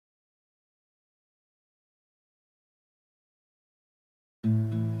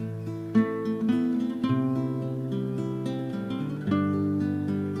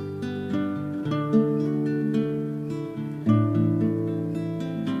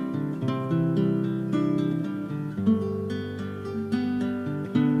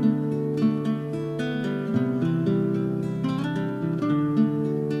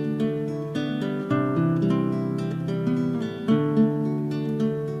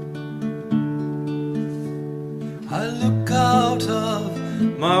I look out of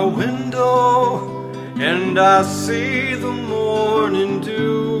my window and I see the morning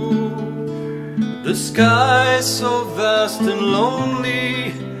dew. The sky so vast and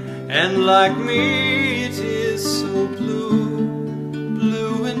lonely, and like me it is so blue,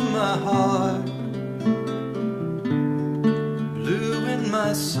 blue in my heart, blue in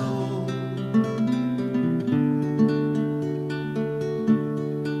my soul.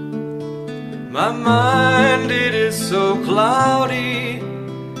 My mind, it is so cloudy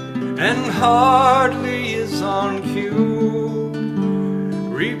and hardly is on cue,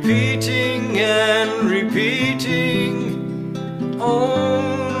 repeating and repeating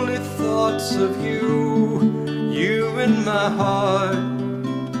only thoughts of you, you in my heart,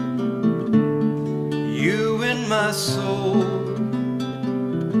 you in my soul.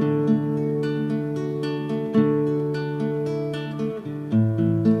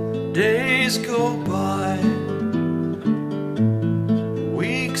 Days go by,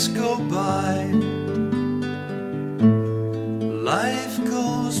 weeks go by, life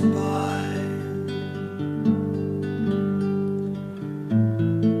goes by.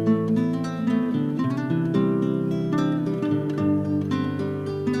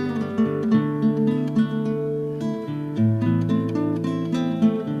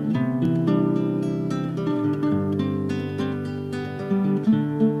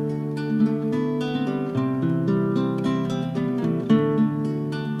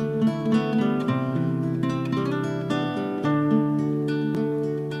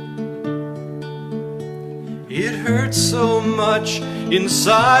 It hurts so much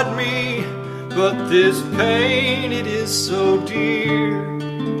inside me, but this pain, it is so dear.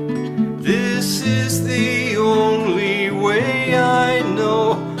 This is the only way I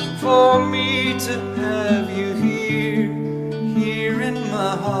know for me to have you here, here in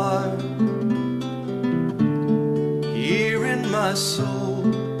my heart, here in my soul,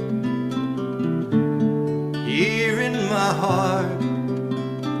 here in my heart,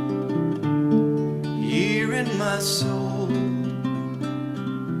 here in my soul.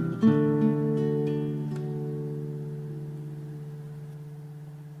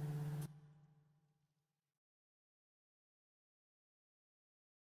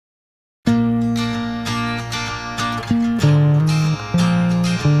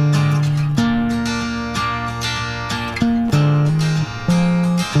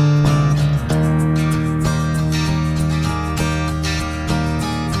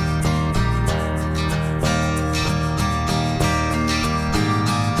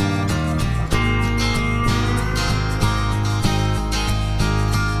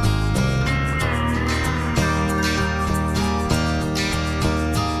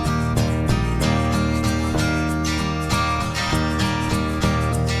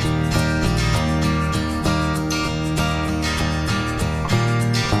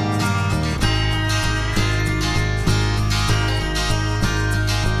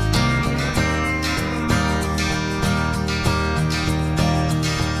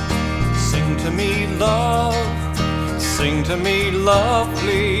 Sing to me, love,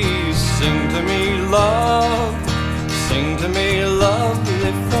 please. Sing to me, love. Sing to me,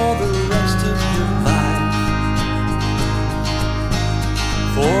 lovely, for the rest of your life.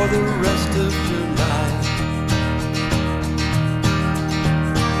 For the rest of your life.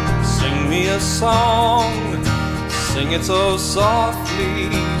 Sing me a song. Sing it so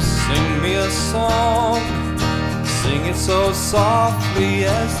softly. Sing me a song. Sing it so softly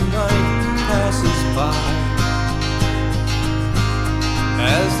as the night passes by.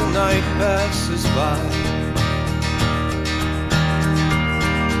 As the night passes by,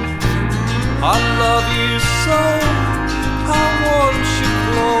 I love you so, I want you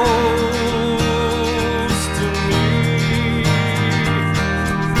close to me.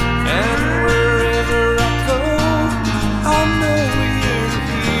 And wherever I go, I know you're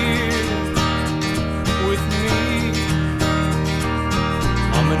here with me.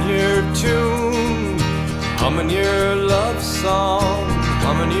 Humming your tune, humming your love song,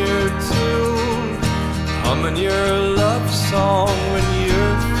 humming your tune, humming your love song when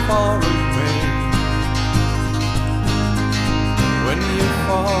you're far away, when you're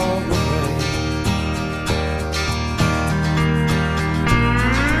far away.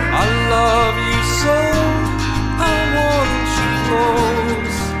 I love you so, I want you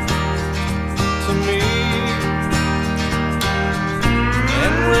close to me.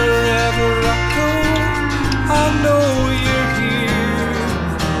 And wherever I go, I know you're here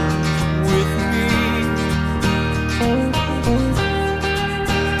with me.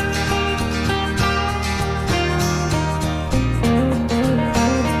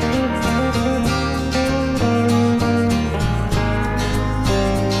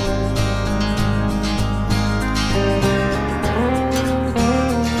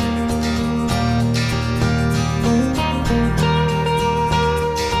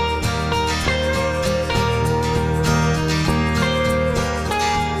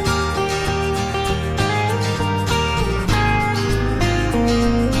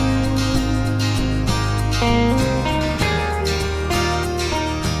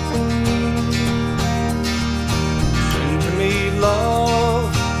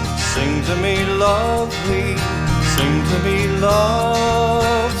 lovely. Sing to me,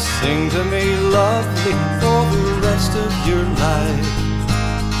 love. Sing to me, lovely, for the rest of your life.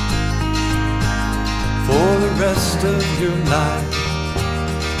 For the rest of your life.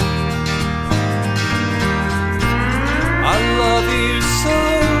 I love you so,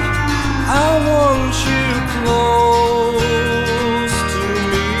 I want you close to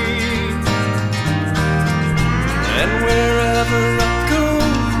me. And wherever I go,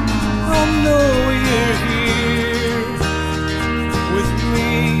 I know you're here with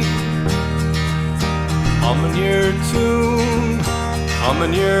me. Humming your tune,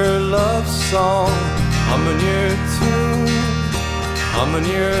 humming your love song, humming your tune, humming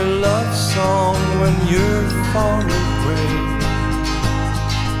your love song when you're far away.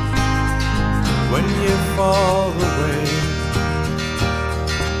 When you're far away.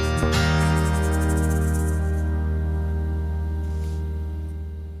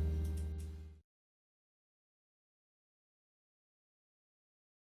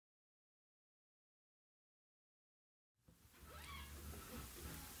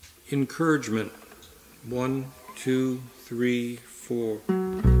 Encouragement. 1, 2, 3, 4.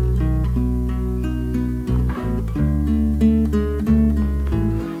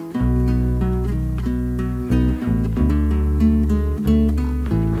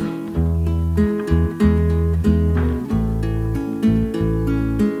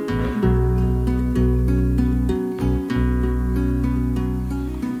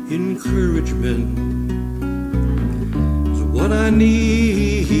 Encouragement is what I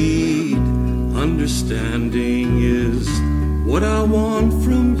need. Understanding is what I want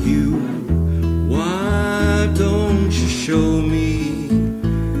from you. Why don't you show me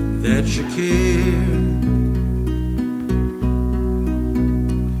that you care?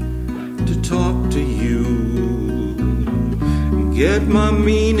 To talk to you, get my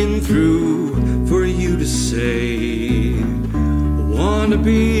meaning through, for you to say, I wanna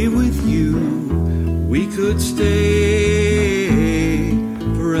be with you. We could stay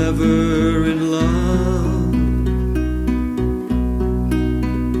forever in love.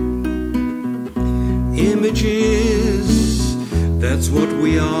 Images, that's what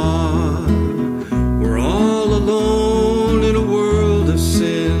we are. We're all alone in a world of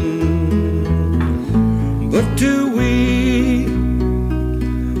sin. But do we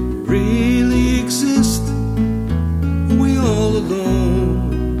really exist? Are we all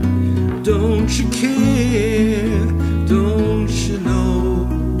alone? Don't you care? Don't you know?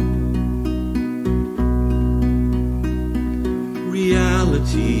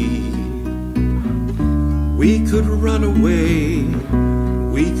 Reality. We could run away,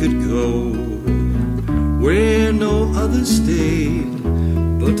 we could go where no other stayed.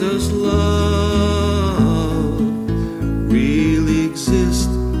 But does love really exist?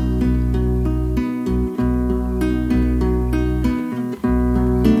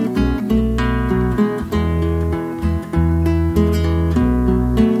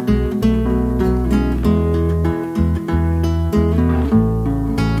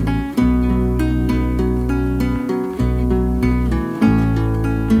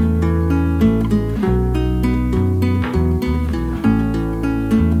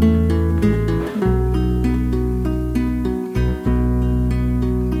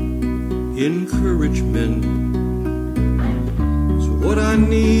 Encouragement is what I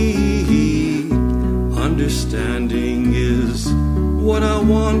need. Understanding is what I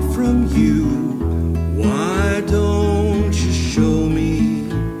want from you. Why don't you show me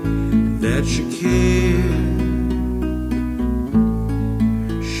that you care?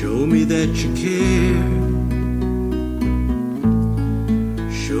 Show me that you care.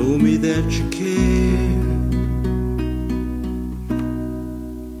 Show me that you care.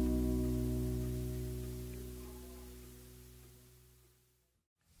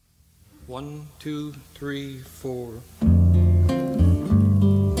 One, two, three, four.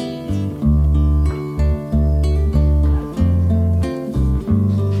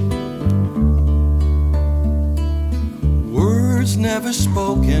 Words never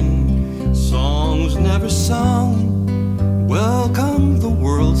spoken, songs never sung. Welcome the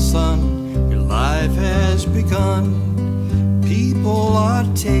world, son, your life has begun. People are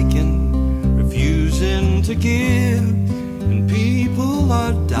taken, refusing to give, and people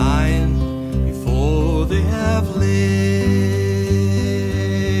are dying before they have lived.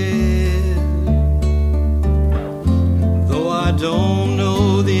 Though I don't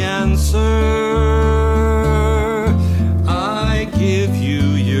know the answer, I give you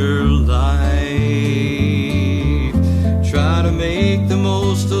your life. Try to make the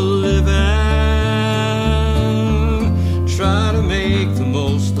most of living. Try to make the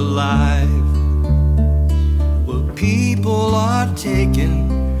most of life.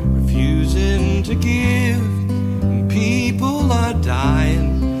 to give. People are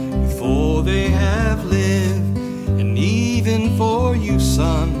dying before they have lived. And even for you,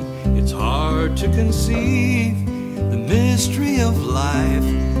 son, it's hard to conceive. The mystery of life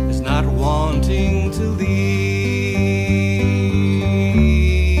is not wanting to leave.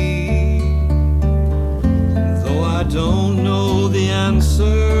 Though I don't know the answer,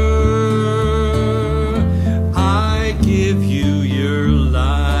 I give you your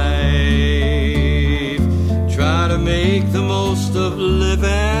life. Try to make the most of living.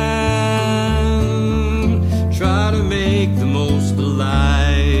 Try to make the most of life.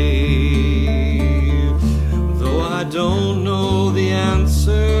 Though I don't know the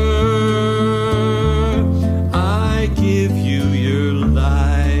answer, I give you your life.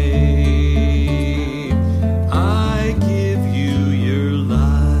 I give you your life.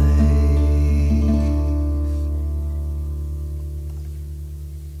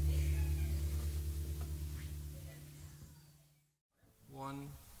 1,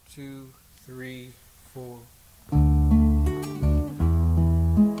 2, 3, 4.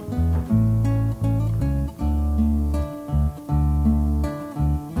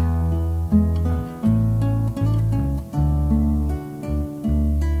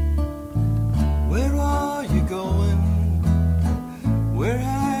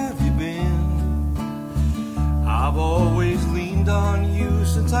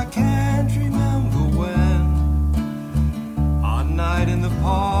 I can't remember when. Our night in the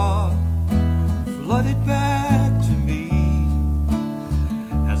park flooded back to me.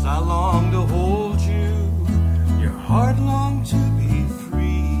 As I long to hold you, your heart longed to be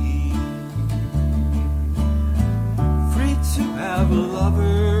free. Free to have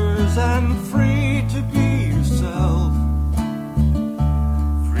lovers and free to be yourself.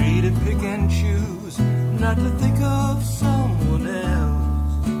 Free to pick and choose, not to think of someone else.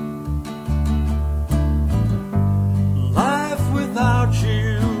 Without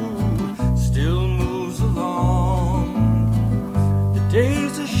you still moves along. The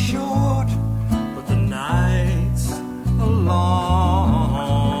days are short, but the nights are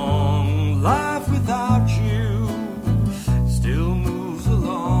long. Life without you still moves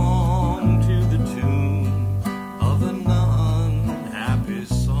along to the tune of an unhappy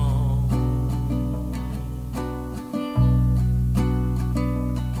song.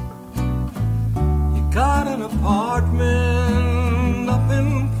 You got an apartment up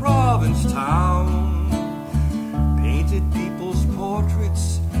in Province Town, painted people's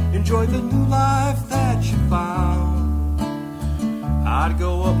portraits, enjoy the new life that you found. I'd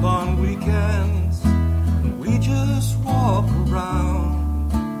go up on weekends and we just walk around,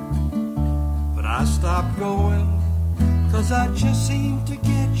 but I stopped going 'cause I just seemed to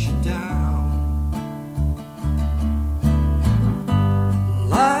get you down.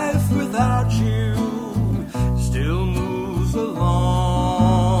 Life without you still moves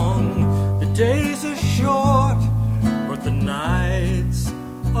along. The days are short, but the nights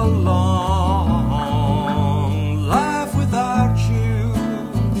are long. Life without you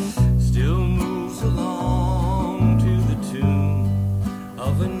still moves along to the tune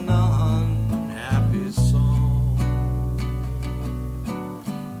of an unhappy song.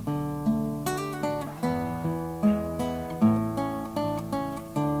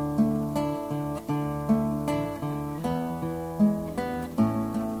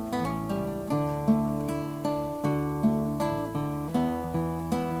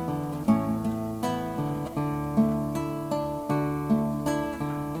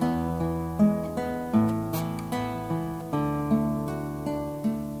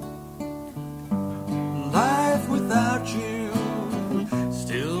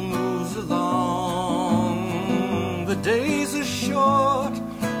 Days are short,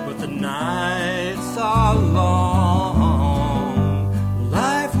 but the nights are long.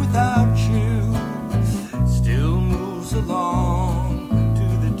 Life without you still moves along to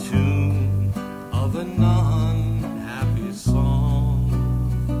the tune of an unhappy song.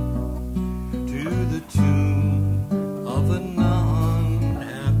 To the tune of an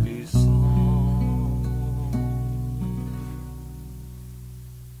unhappy song.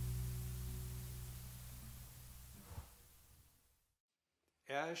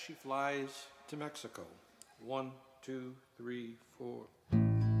 As she flies to Mexico. 1, 2, 3, 4.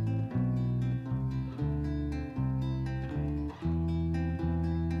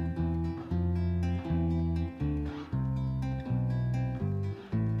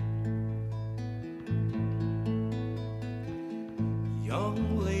 Young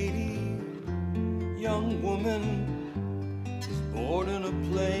lady, young woman, is born in a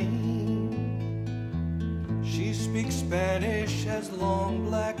plane. She speaks Spanish, has long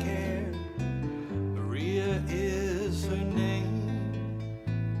black hair, is her name.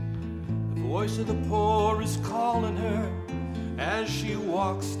 The voice of the poor is calling her as she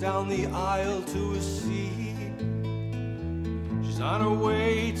walks down the aisle to a seat. She's on her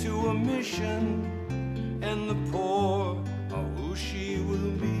way to a mission, and the poor are who she will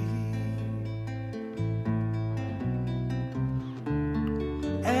meet.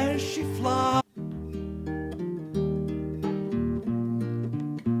 As she flies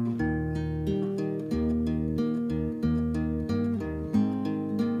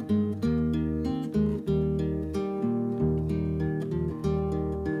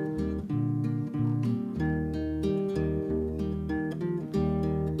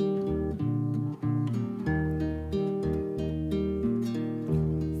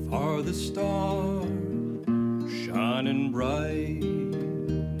the star shining bright,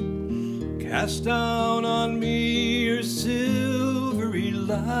 cast down on me your silvery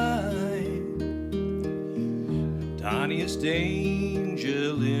light. Tiniest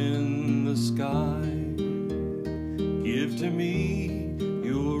angel in the sky, give to me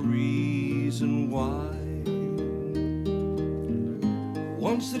your reason why.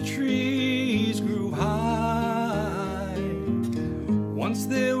 Once the trees grew high, once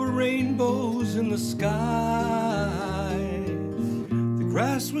there were rainbows in the sky. The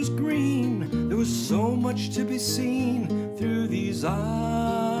grass was green, there was so much to be seen through these eyes.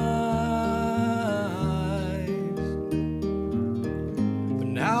 But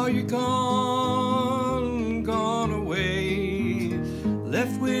now you're gone, gone away,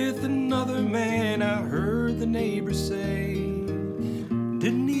 left with another man, I heard the neighbors say.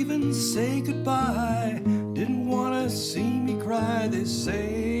 Didn't even say goodbye, didn't want to see me cry, they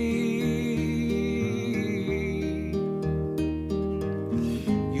say.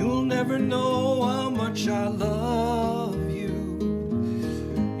 You'll never know how much I love you.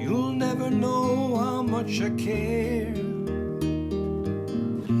 You'll never know how much I care.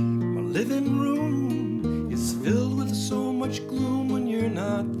 My living room is filled with so much gloom when you're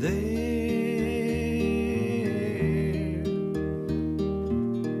not there.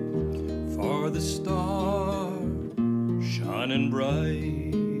 For the star shining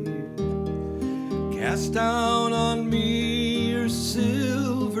bright, cast down on me your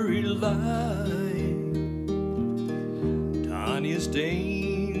silvery light. Tiniest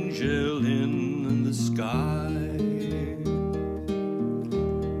angel in the sky,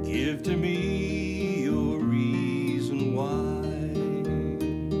 give to me your reason why.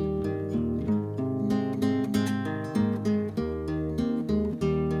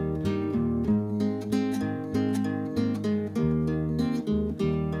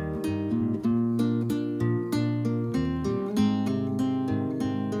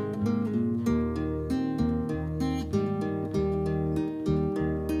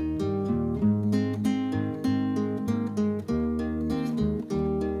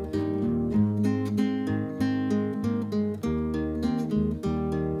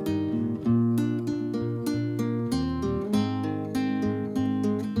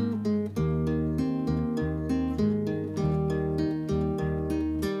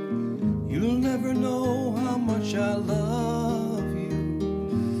 You'll never know how much I love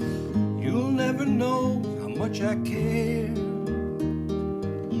you. You'll never know how much I care.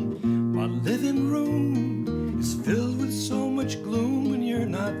 My living room is filled with so much gloom when you're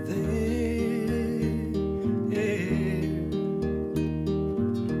not there.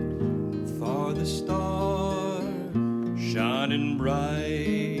 For the star shining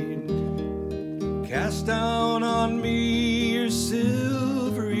bright, cast down on me your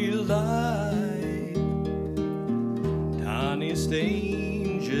silvery light. Tiniest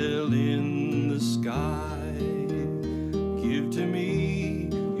angel in the sky, give to me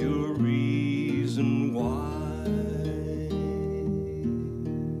your reason why.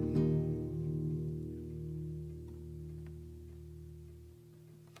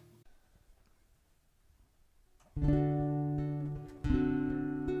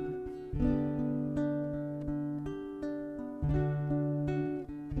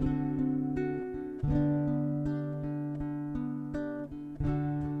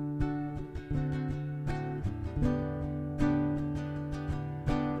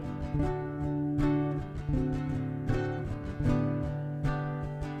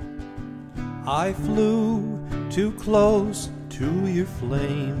 I flew too close to your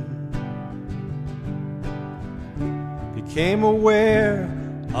flame, became aware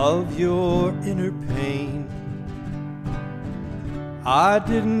of your inner pain. I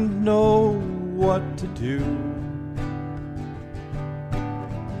didn't know what to do.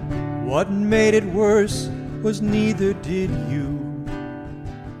 What made it worse was neither did you.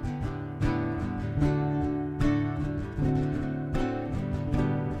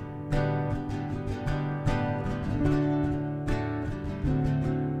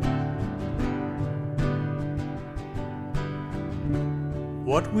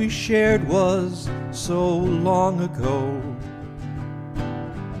 What we shared was so long ago.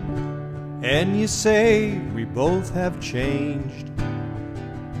 And you say we both have changed.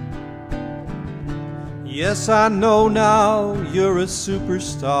 Yes, I know now you're a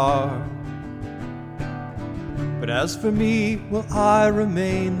superstar. But as for me, well, I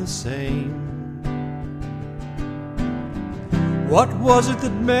remain the same. What was it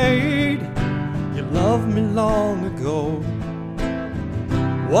that made you love me long ago?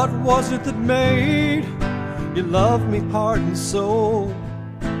 What was it that made you love me heart and soul?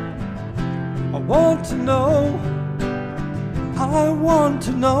 I want to know, I want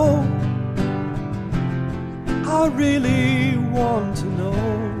to know, I really want to know.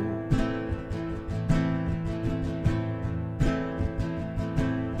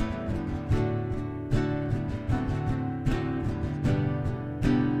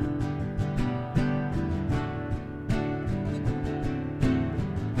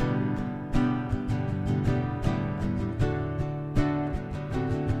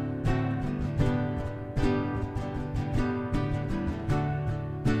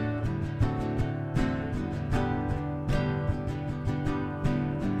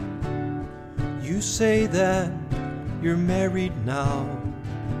 You say that you're married now,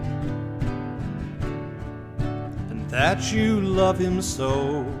 and that you love him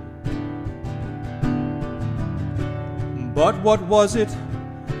so. But what was it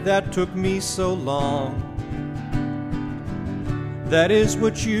that took me so long? That is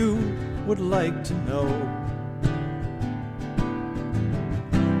what you would like to know.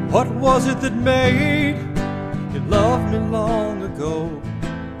 What was it that made you love me long ago?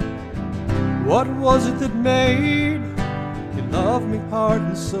 What was it that made you love me heart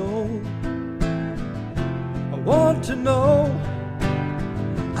and soul? I want to know,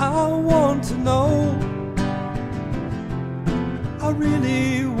 I want to know, I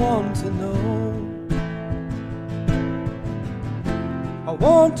really want to know. I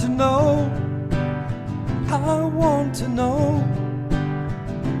want to know, I want to know,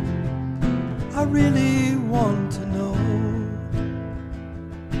 I really want to know.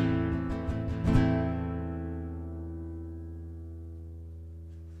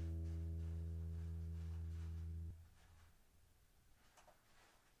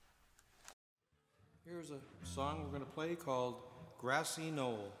 Here's a song we're going to play called Grassy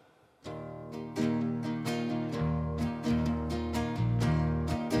Knoll.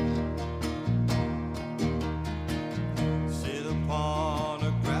 Sit upon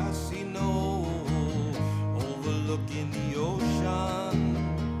a grassy knoll, overlooking the ocean.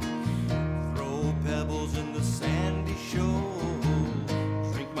 Throw pebbles in the sandy shore,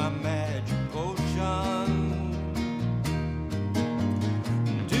 drink my magic potion.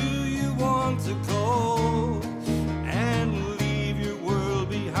 Do you want to go and leave your world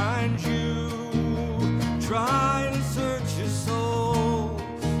behind?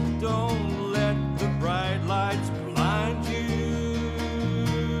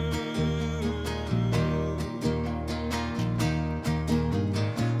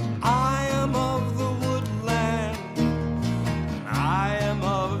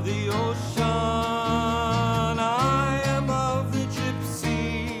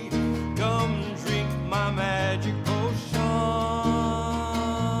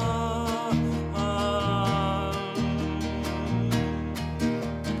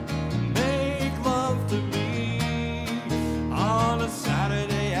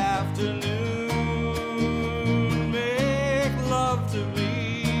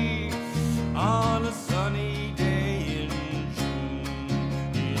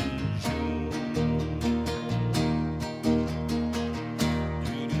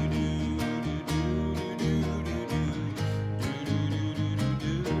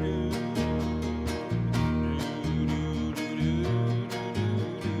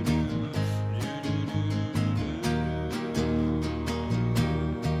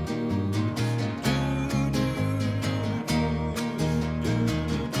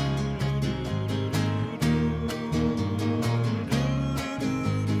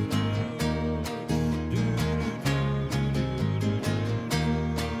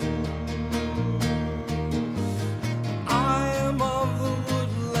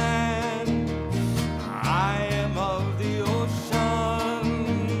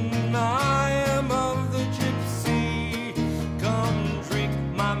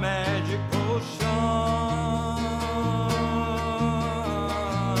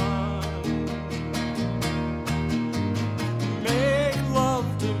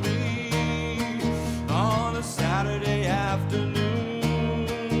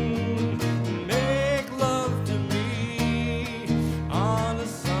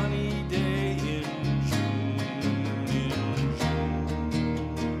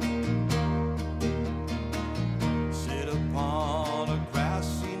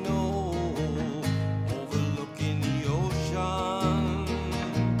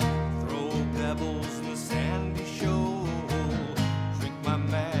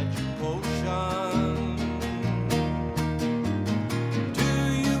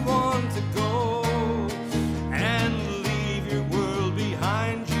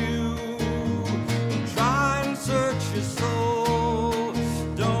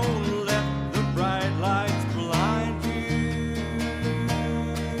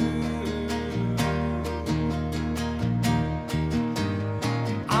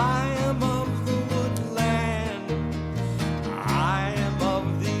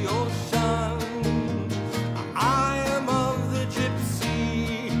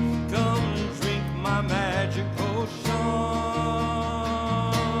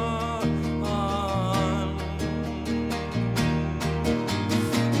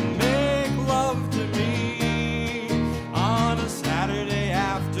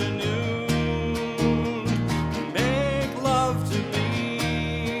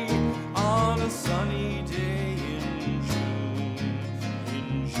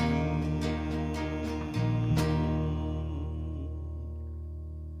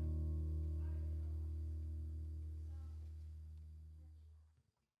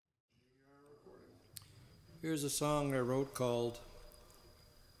 Here's a song I wrote called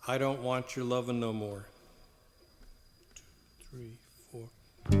I Don't Want Your Lovin' No More. 2, 3, 4.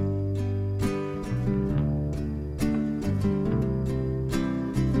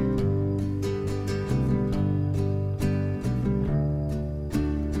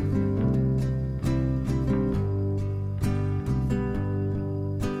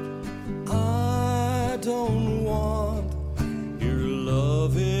 I don't want your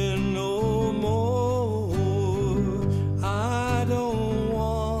loving no more. I don't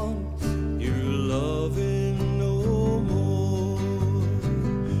want your loving no more.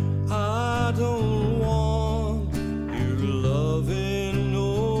 I don't want your loving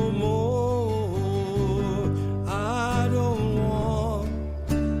no more. I don't want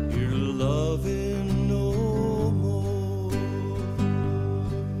your loving no more.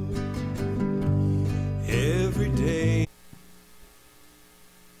 Every day.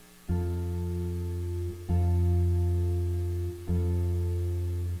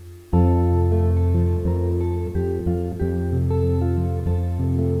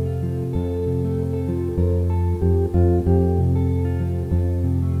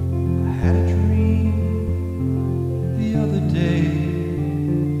 I had a dream the other day.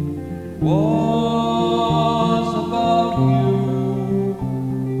 It was about you.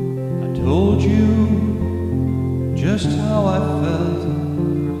 I told you just how I felt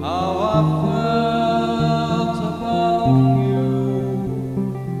about you.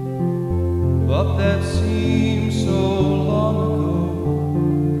 But that seems so long ago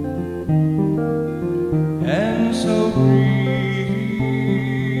and so real.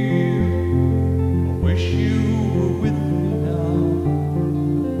 I wish you were with me now.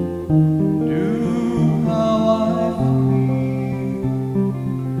 Knew how I feel,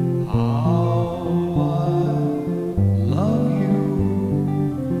 how I love you.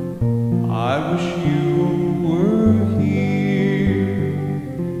 I wish you were here.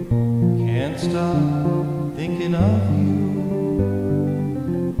 Can't stop thinking of you.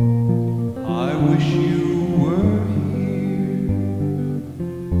 I wish you were here.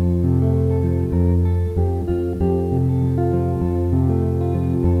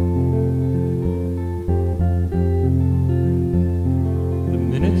 The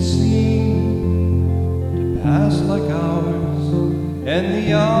minutes seem to pass like hours, and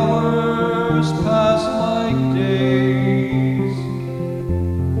the hours pass like days.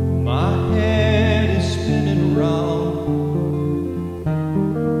 My head is spinning round,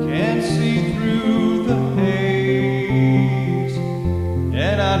 can't see through the haze,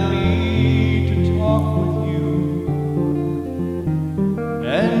 and I need to talk with you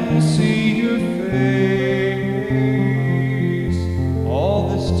and see your face. All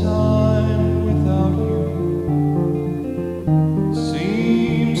this time without you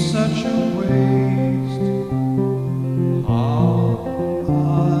seems such a waste. How I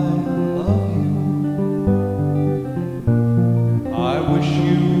love you. I wish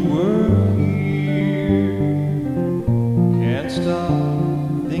you were here. Can't stop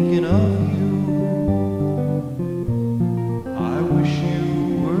thinking of you. I wish you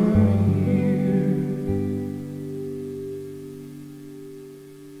were here.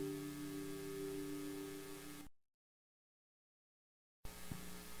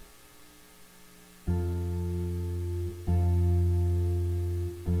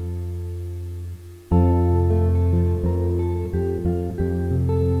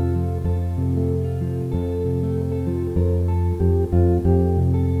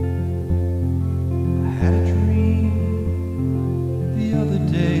 I had a dream the other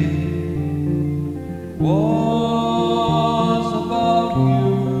day. It was about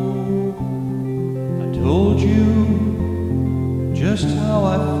you. I told you just how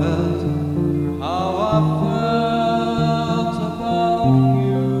I felt about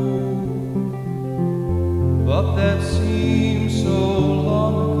you. But that seems so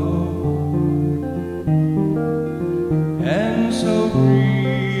long ago and so real.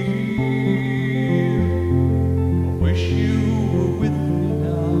 I wish you were with me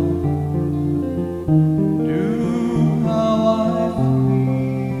now. Knew how I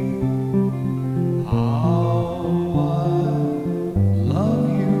feel, how I love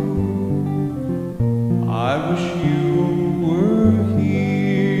you.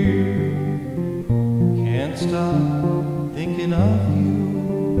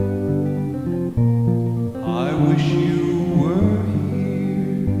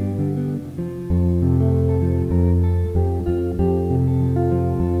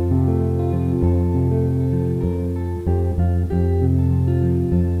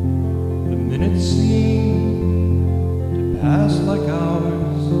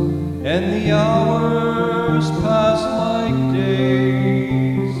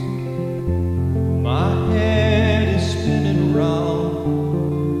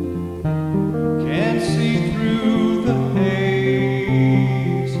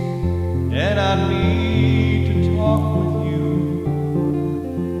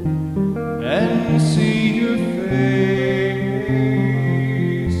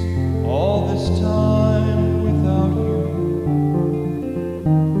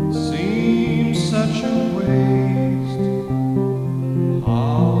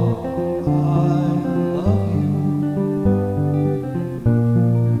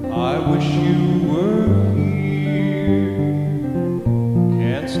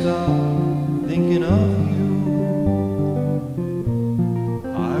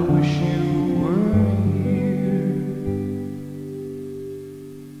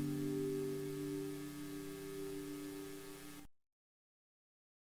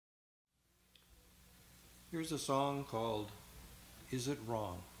 Here's a song called Is It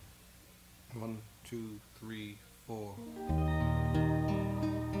Wrong? 1, 2, 3, 4.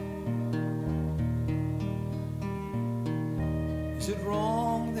 Is it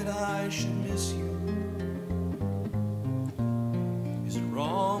wrong that I should miss you? Is it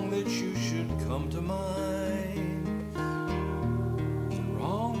wrong that you should come to mind? Is it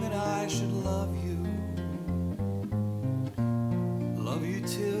wrong that I should love you? Love you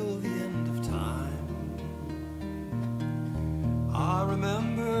till the end of time. I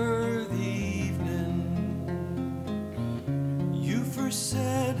remember the evening you first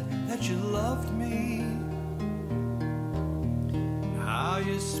said that you loved me. How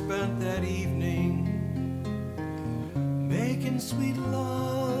you spent that evening making sweet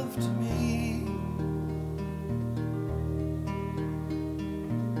love to me.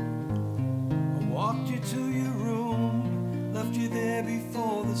 I walked you to your room, left you there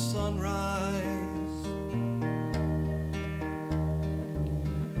before the sunrise.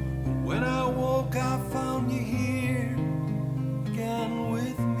 When I woke, I found you here again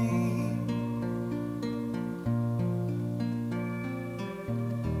with me.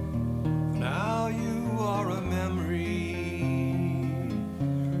 Now you are a memory,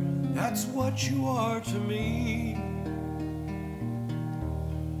 that's what you are to me.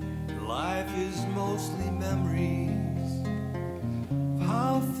 Life is mostly memories of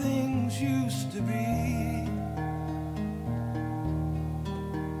how things used to be.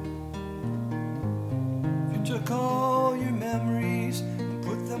 If you took all your memories and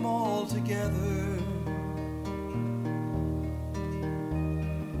put them all together,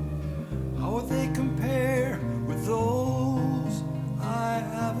 how would they compare with those I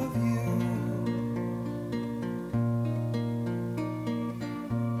have of you?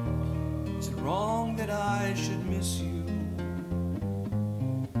 Is it wrong that I should miss you?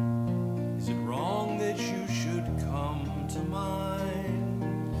 Is it wrong that you should come to mind?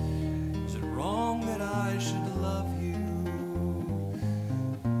 Is it wrong that I should love you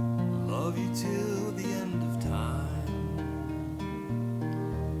till the end of time?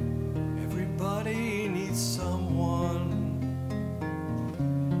 Everybody needs someone.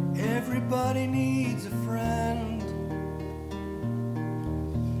 Everybody needs a friend.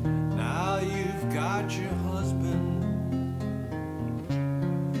 Now you've got your husband,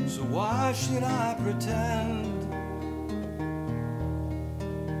 so why should I pretend?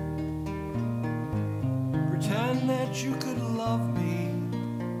 Pretend that you could love me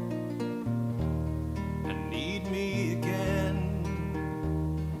and need me again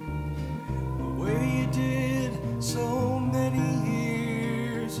the way you did so many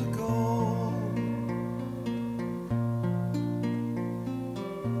years ago.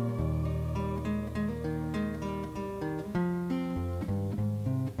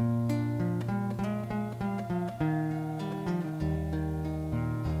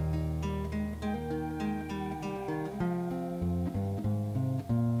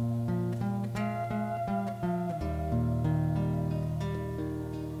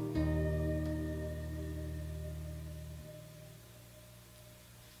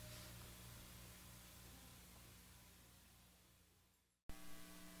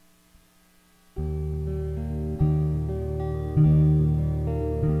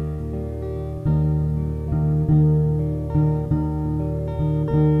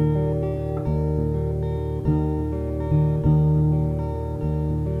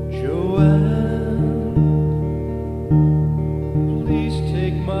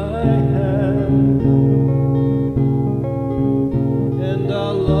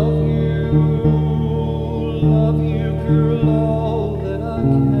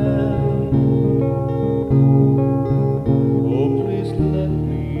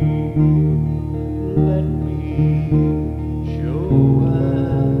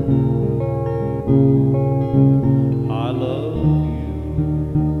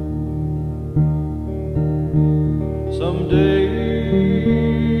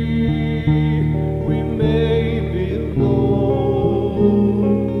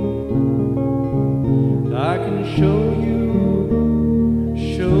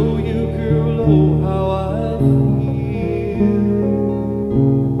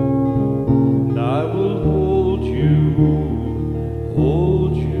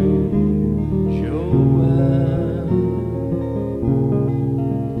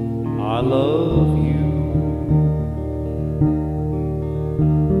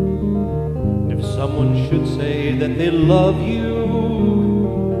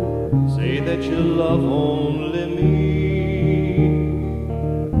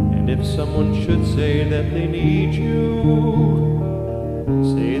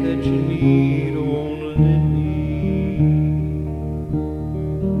 Say that you need only me.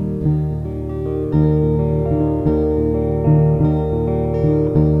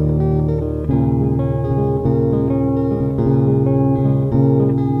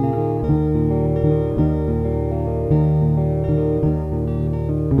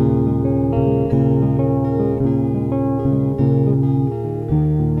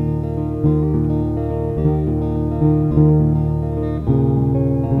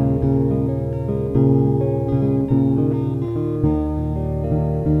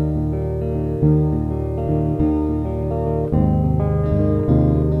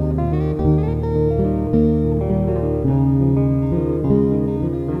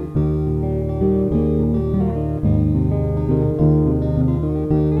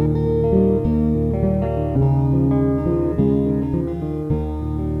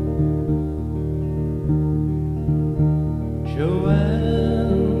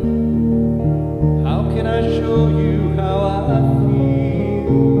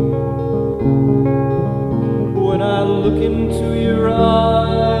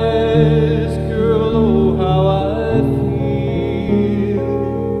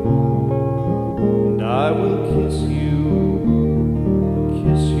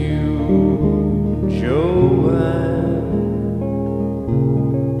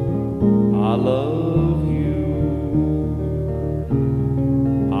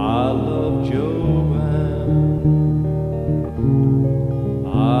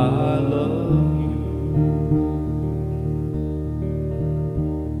 I love you.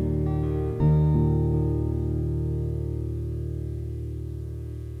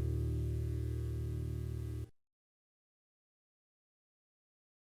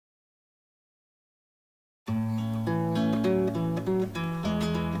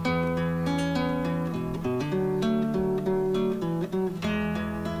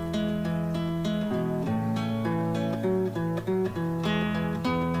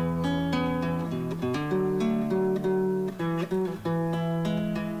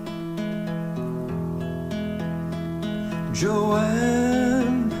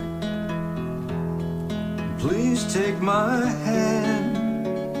 Joanne, please take my hand,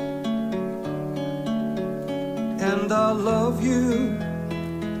 and I'll love you,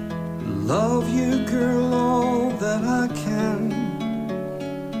 girl, all that I can.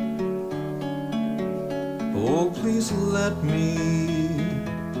 Oh, please let me,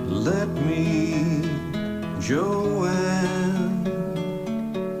 Joanne,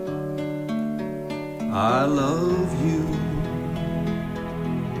 I love you.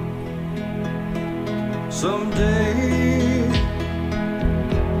 Someday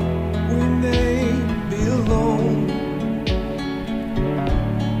we may be alone,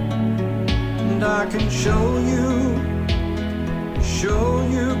 and I can show you,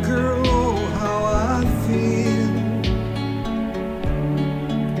 girl, oh, how I feel.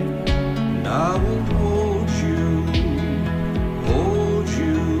 And I will hold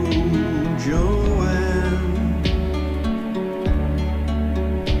you, Joanne.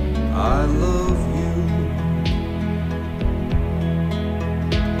 I love you.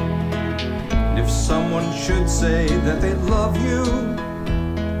 If someone should say that they love you,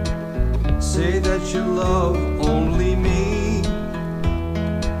 say that you love only me.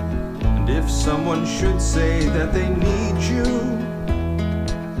 And if someone should say that they need you,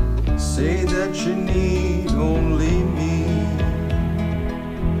 say that you need only me.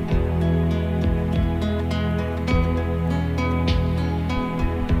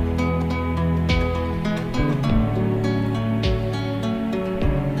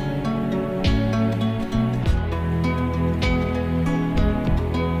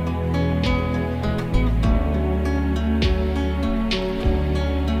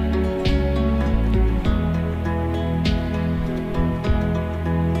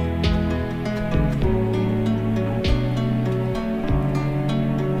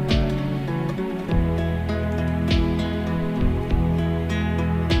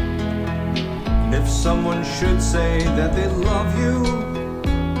 Someone should say that they love you,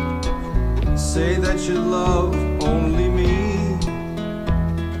 say that you love only me.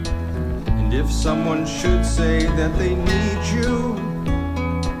 And if someone should say that they need you,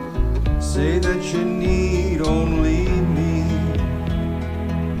 say that you need only me.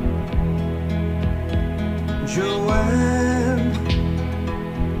 Joanne,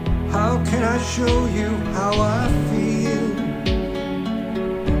 how can I show you how I feel?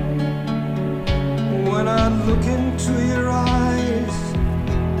 When I look into your eyes,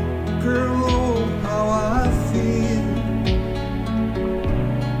 girl, oh, how I feel.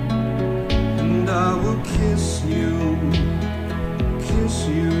 And I will kiss you,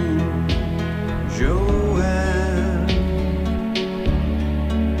 Joanne.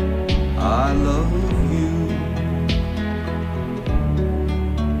 I love you.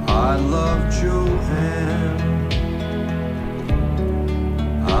 I love Joanne.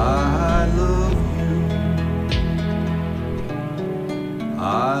 I love you.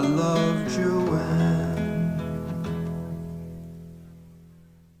 I love Joanne.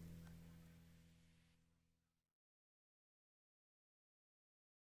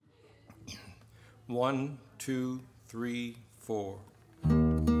 One, two, three, four.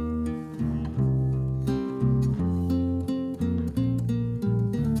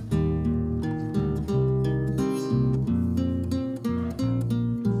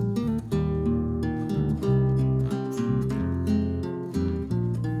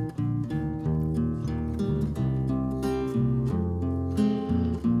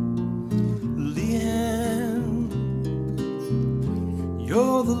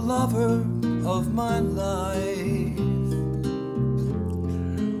 You're the lover of my life.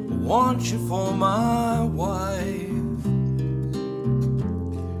 Want you for my wife.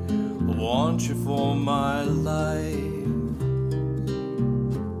 Want you for my life.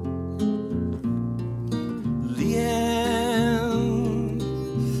 Leanne,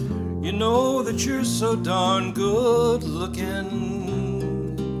 you know that you're so darn good looking.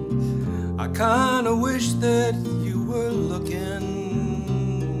 I kinda wish that you were looking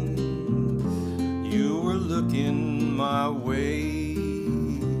my way.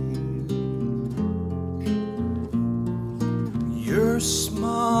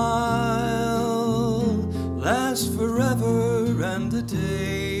 the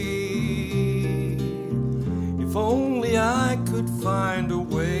day. If only I could find a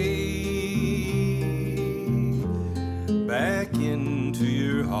way back into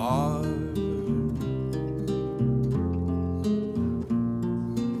your heart.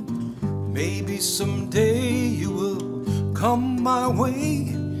 Maybe someday you will come my way,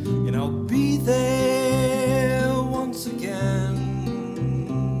 and I'll be there once again.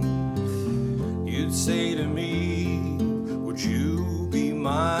 You'd say to me, would you be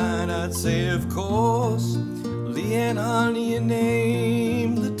mine? I'd say, of course. Leanne, honey, and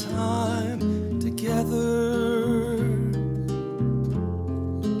name the time together.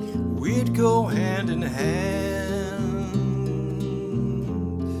 We'd go hand in hand,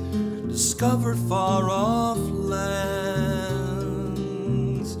 discover far-off lands,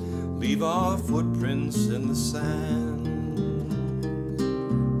 leave our footprints in the sand.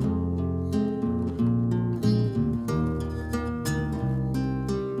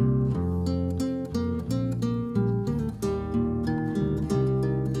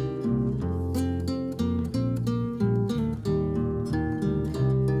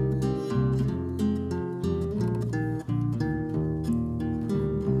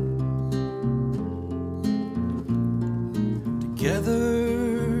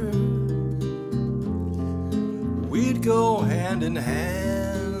 Together, we'd go hand in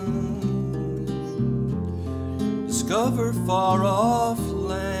hand, discover far-off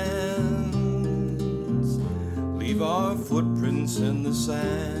lands, leave our footprints in the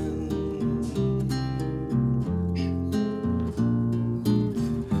sand.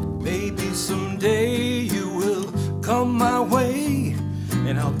 Maybe someday you will come my way,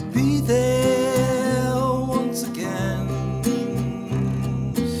 and I'll be there once again.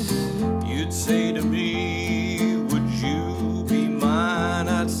 Say to me, would you be mine?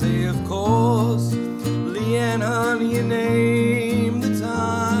 I'd say, of course. Leanne, honey, and name the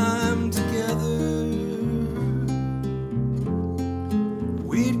time together.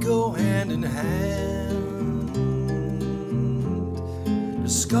 We'd go hand in hand,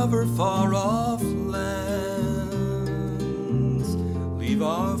 discover far-off lands, leave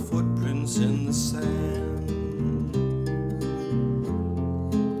our footprints in the sand.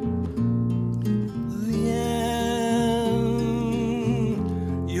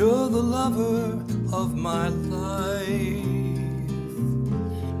 Lover of my life,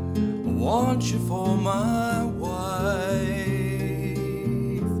 I want you for my wife,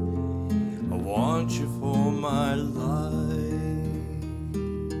 I want you for my life.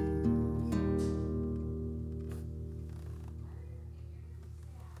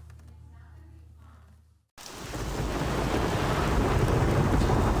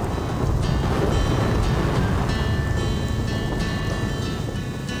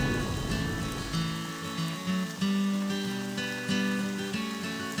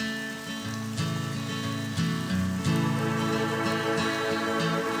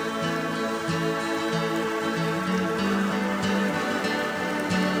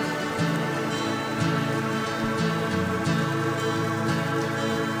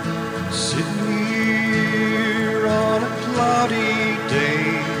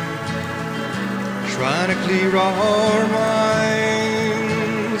 Trying to clear our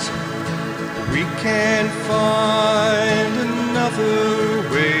minds, we can't find another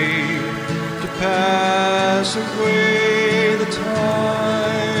way to pass away the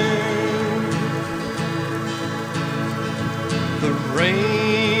time. The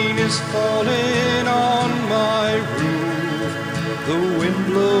rain is falling on my roof, the wind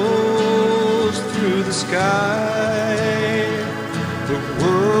blows through the sky, the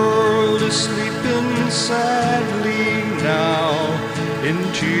world is sleeping sadly now in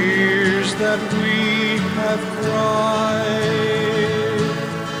tears that we have cried.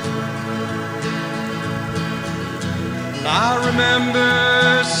 And I remember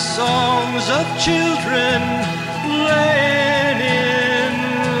songs of children playing in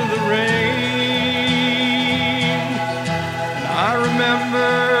the rain, and I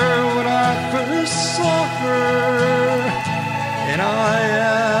remember when I first saw her and I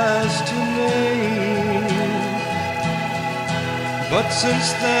asked her name. But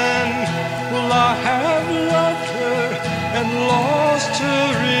since then, well, I have loved her and lost her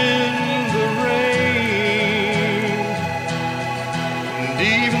in the rain. And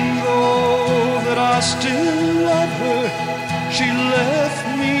even though that I still love her, she left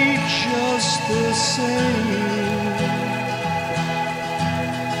me just the same.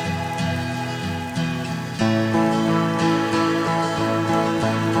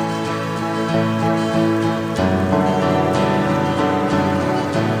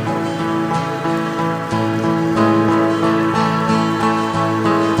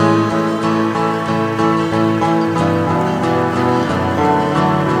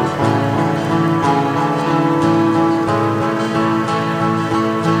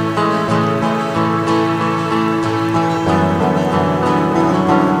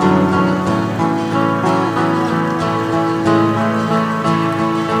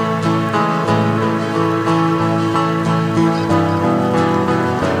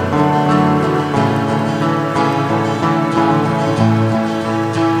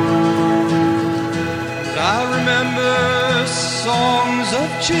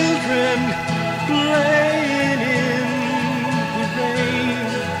 Thousands of children playing in the rain.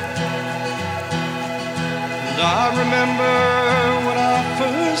 And I remember when I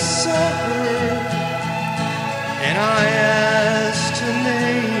first saw her, and I asked her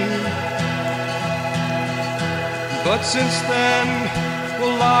name. But since then,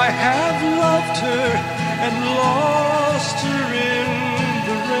 well, I have loved her and lost her in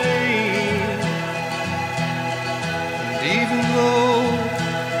the rain. And even though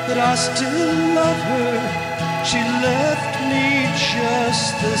that I still love her, she left me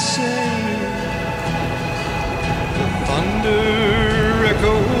just the same. The thunder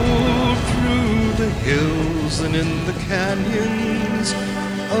echoed through the hills and in the canyons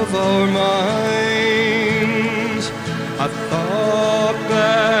of our minds. I thought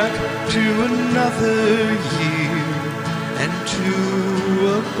back to another year and to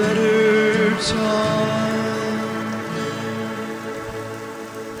a better time.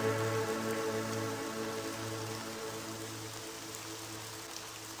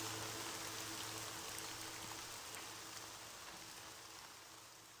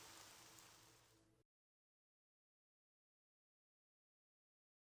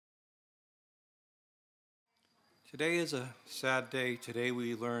 Today is a sad day. Today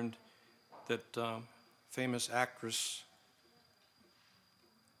we learned that famous actress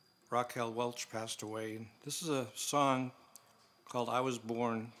Raquel Welch passed away. And this is a song called I Was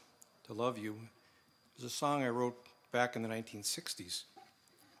Born to Love You. It's a song I wrote back in the 1960s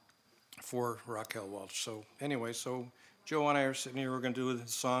for Raquel Welch. So anyway, so Joe and I are sitting here, we're going to do the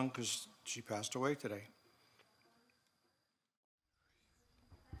song because she passed away today.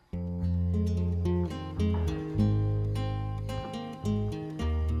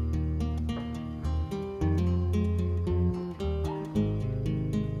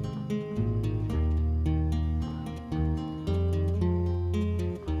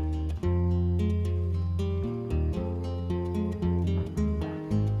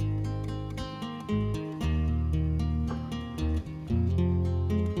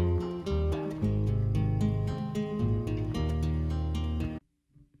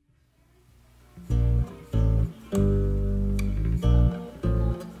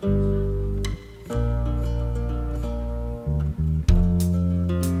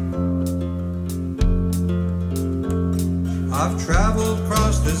 I've traveled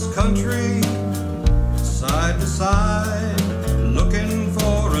across this country, side to side, looking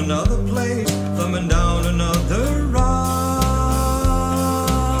for another place, thumbing down another ride.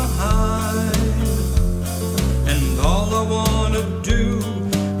 And all I want to do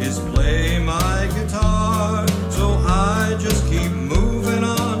is play my guitar, so I just keep moving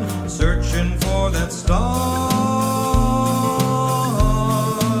on, searching for that star.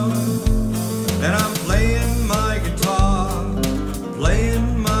 And I'm playing my guitar,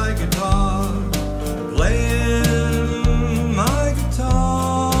 playing my guitar, playing my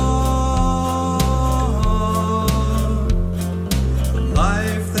guitar. The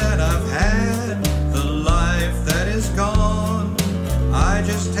life that I've had, the life that is gone, I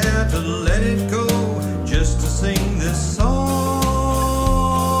just had to let it go just to sing this song.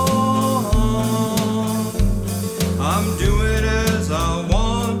 I'm doing as I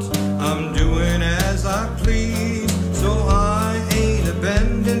want, I'm doing as I please, so I ain't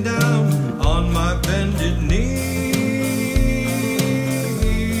bending down on my bended knee.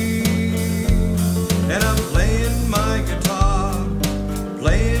 And I'm playing my guitar,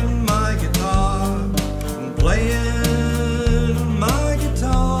 playing my guitar, playing my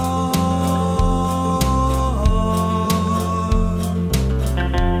guitar.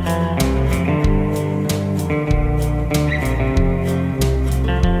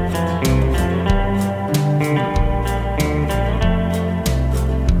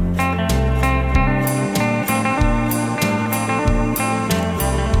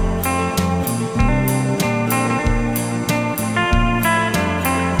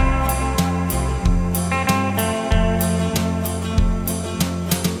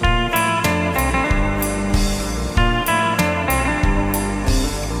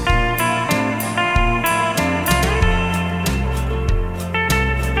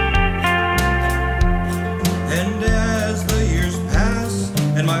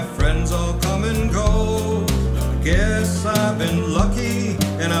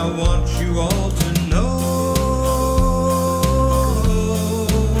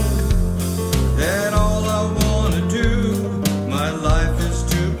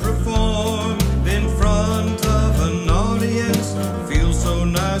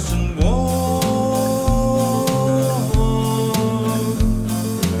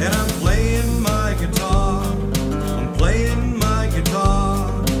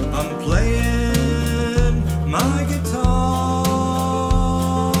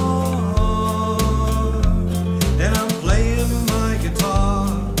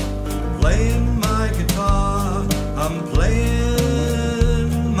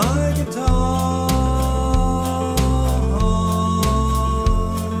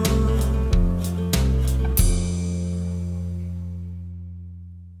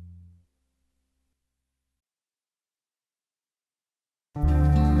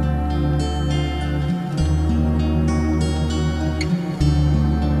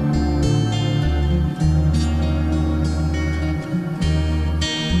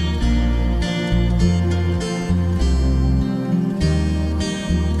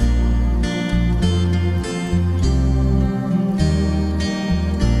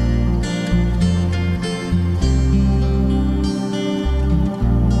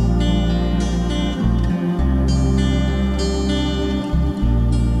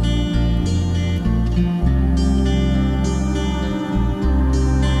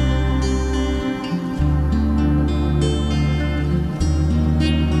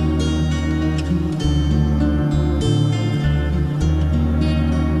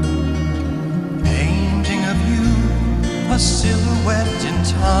 silhouette in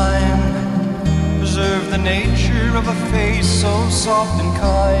time. Preserve the nature of a face so soft and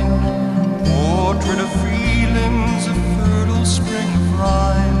kind. Portrait of feelings, a fertile spring of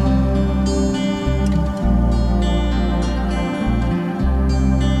rhyme.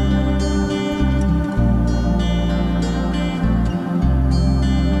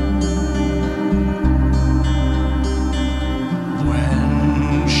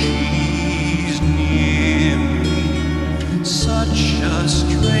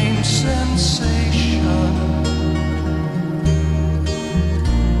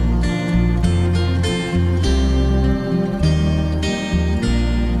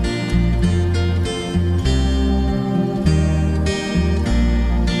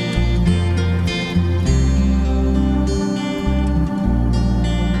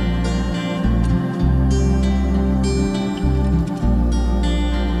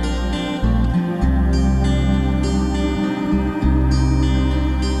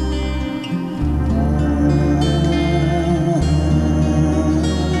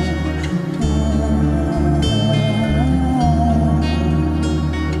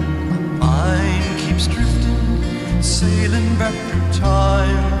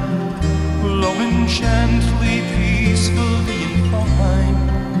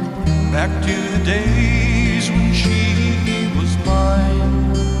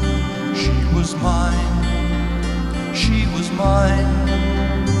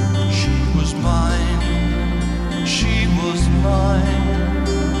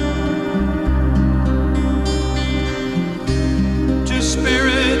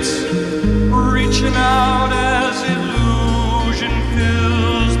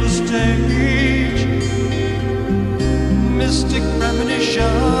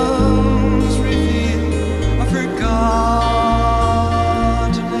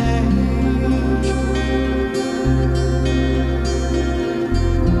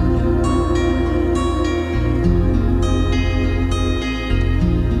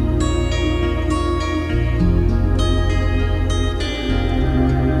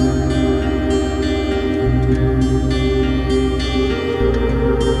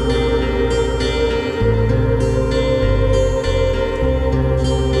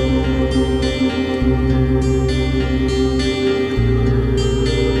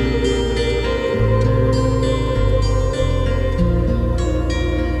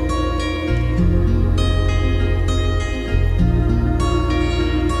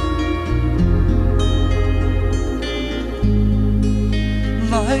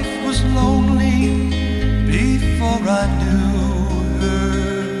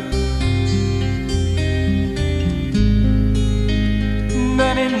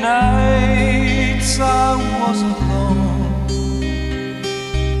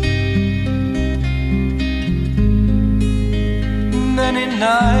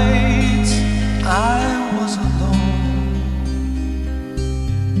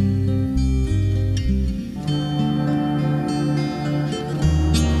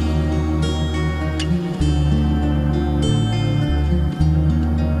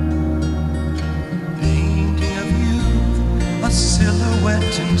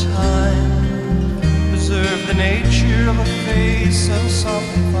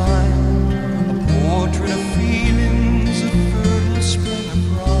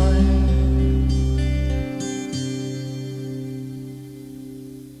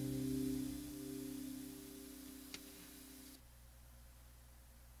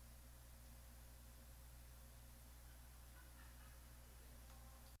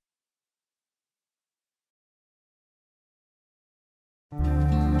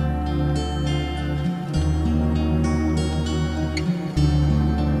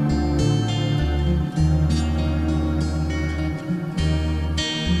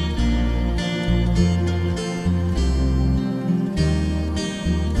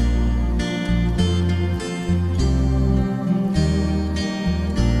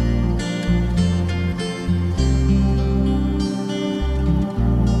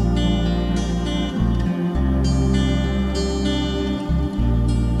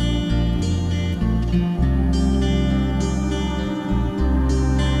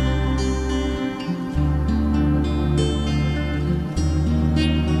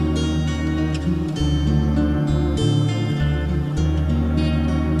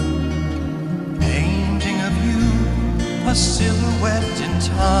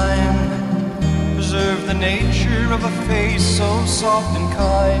 Soft and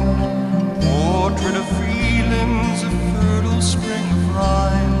kind, portrait of feelings, a fertile spring of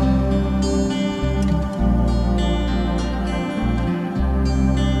rhyme.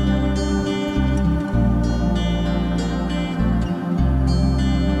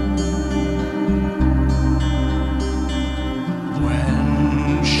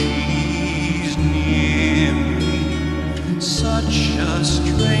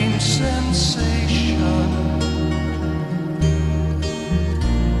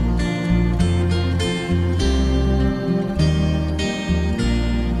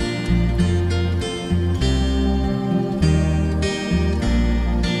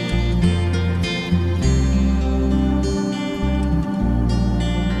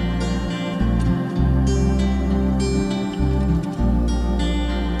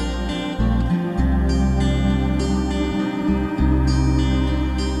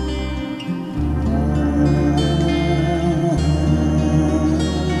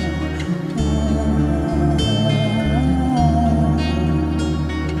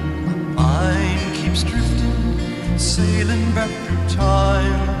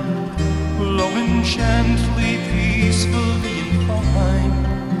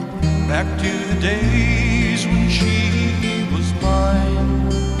 back to the days when she was mine.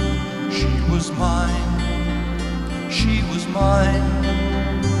 She was mine. She was mine.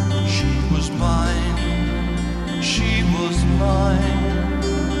 She was mine. She was mine.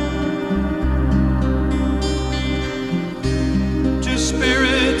 Two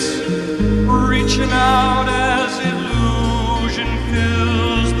spirits reaching out as illusion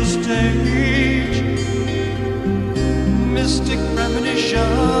fills the stage. Mystic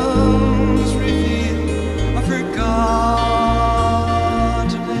premonitions reveal a forgotten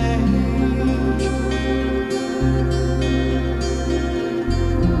age.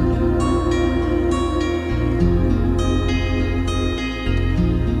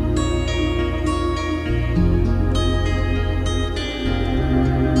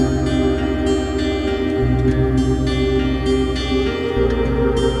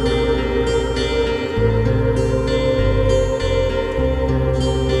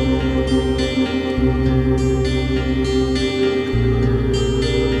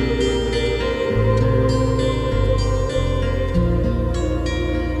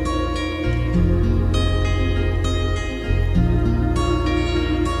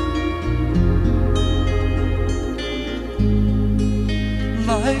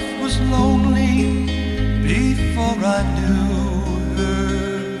 Life was lonely before I knew her.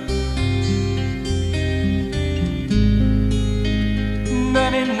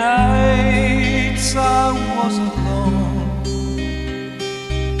 Many nights I was alone.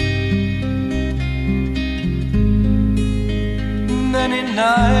 Many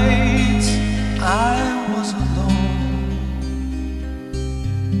nights I was alone.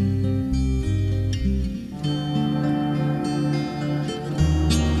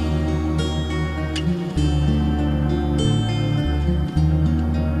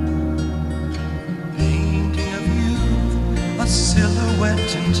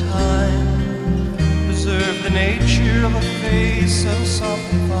 Silhouette in time, preserve the nature of a face so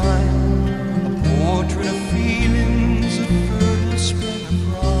soft and fine, a portrait of feelings, a fertile spring of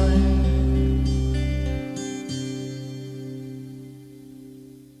rhyme.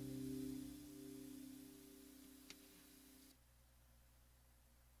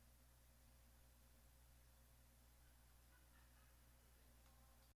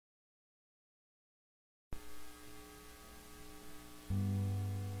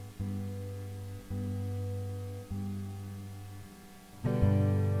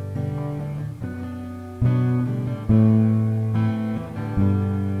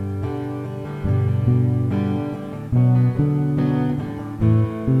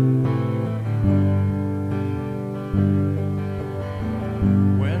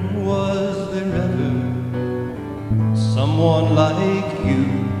 Someone like you,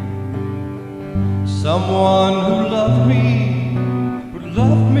 someone who loved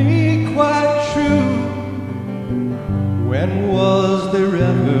me quite true. When was there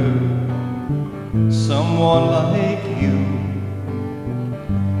ever someone like you,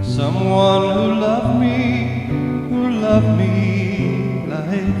 someone who loved me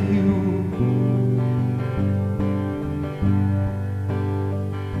like you?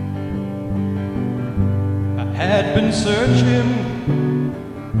 Had been searching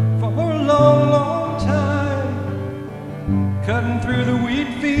for a long, long time, cutting through the wheat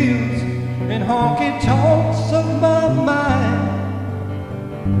fields and honky-tonks of my mind.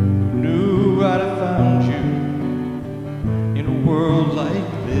 Who knew I'd have found you in a world like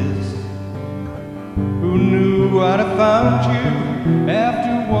this? Who knew I'd have found you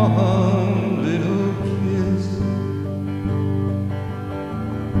after one little kiss?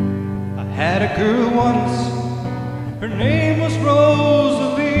 I had a girl once, her name was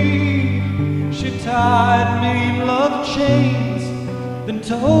Rosalie. She tied me in love chains, then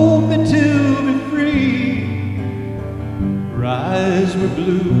told me to be free. Her eyes were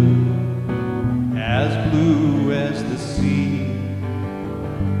blue as the sea.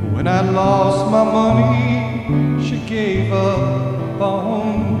 When I lost my money, she gave up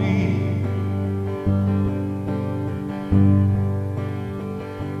on me.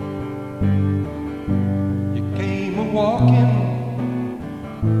 Walking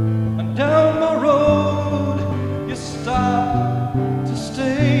down my road, you stopped to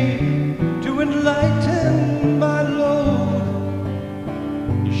stay, to enlighten my load.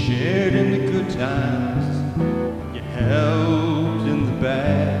 You shared in the good times, you held in the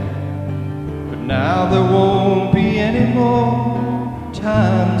bad, but now there won't be any more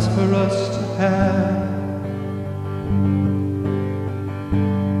times for us to have.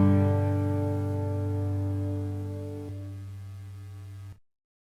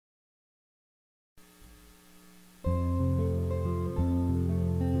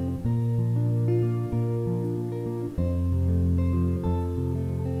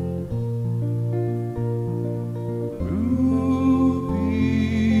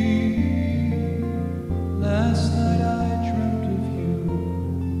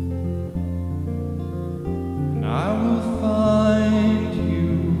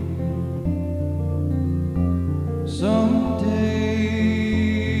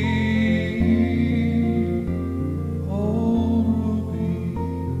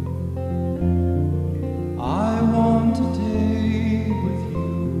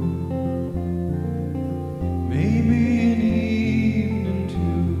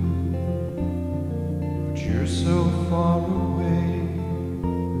 so far away.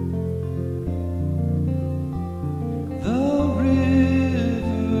 The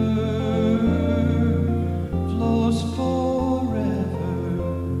river flows forever,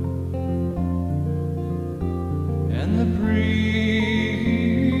 and the breeze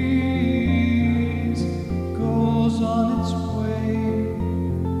goes on its way.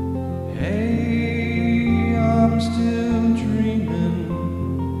 Hey, I'm still dreaming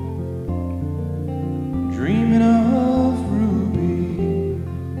of Ruby.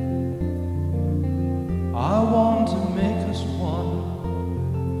 I want to make us one,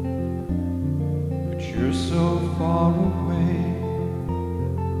 but you're so far away.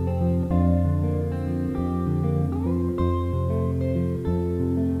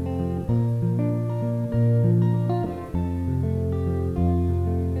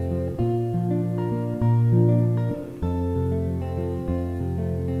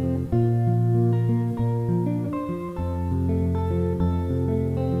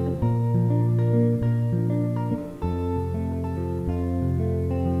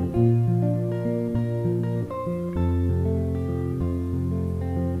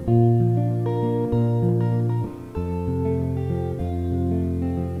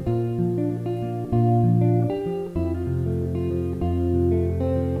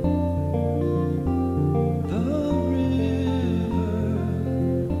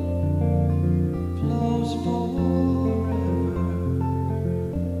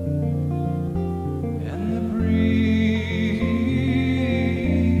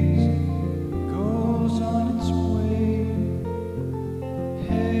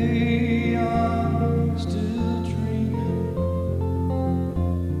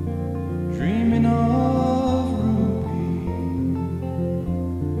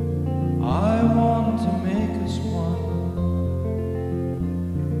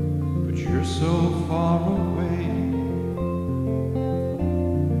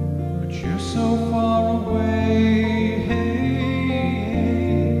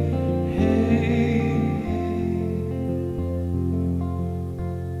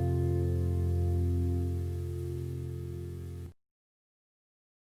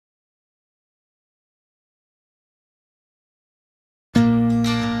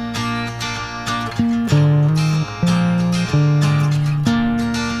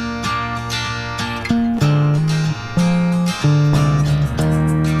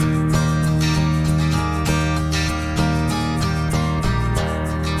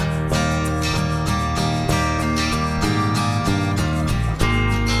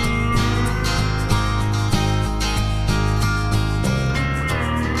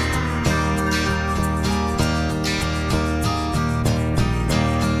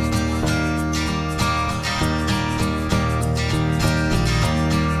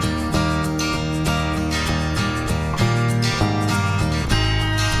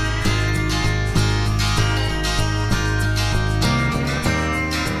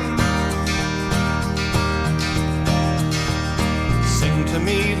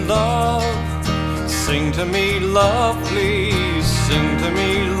 Sing to me, love, please. Sing to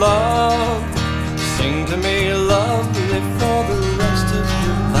me, love. Sing to me, lovely, for the rest of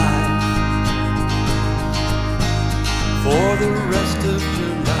your life. For the rest of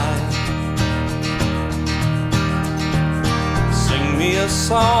your life. Sing me a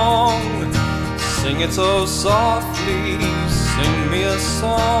song. Sing it so softly. Sing me a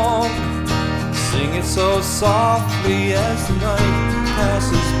song. Sing it so softly as the night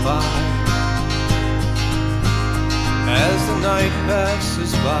passes by. As the night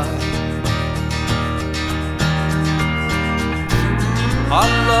passes by, I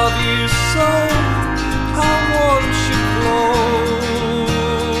love you so, I want you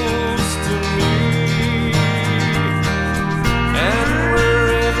close to me. And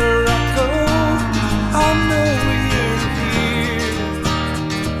wherever I go, I know you're here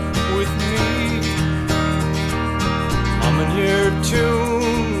with me. I'm in your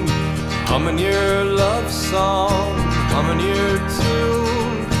tune, I'm in your love song. I'm in your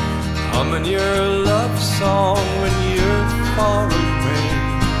tune, I'm in your love song when you're far away.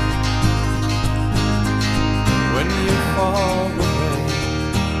 When you're far away,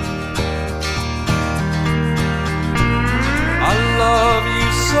 I love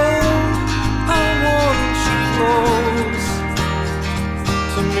you so, I want you close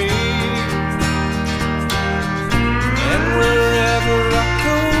to me. And wherever I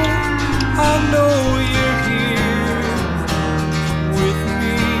go, I know you're here.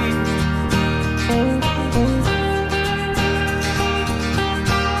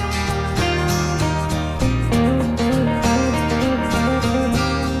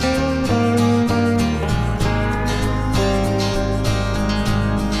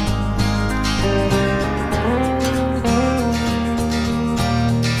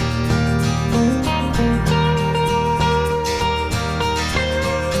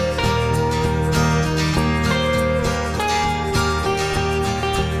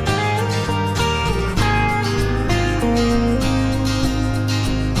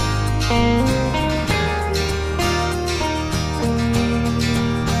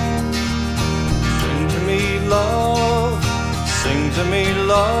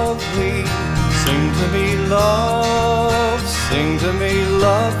 lovely. Sing to me, love. Sing to me,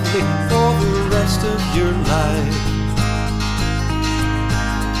 lovely, for the rest of your life.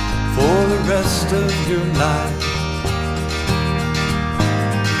 For the rest of your life.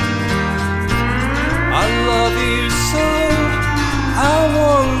 I love you so, I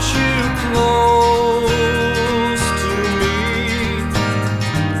want you close to me.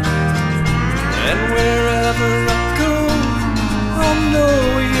 And wherever I go, I know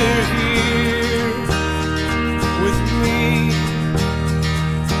you're here with me.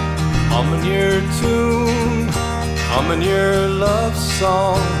 Humming your tune, humming your love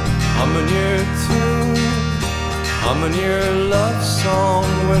song, humming your tune, humming your love song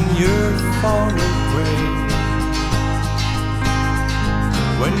when you're far away.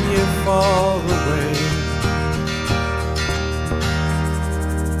 When you're far away.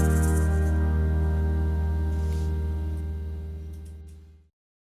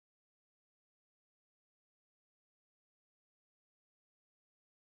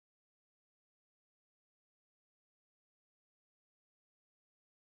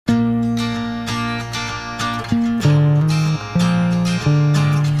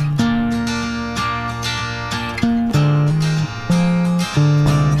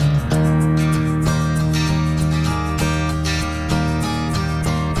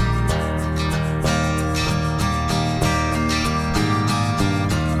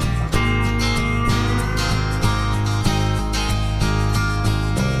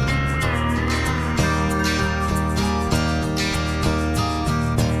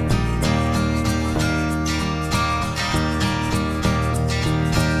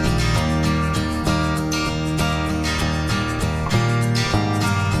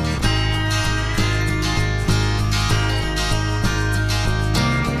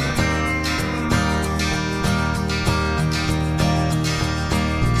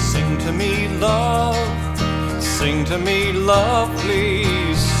 Sing to me, love,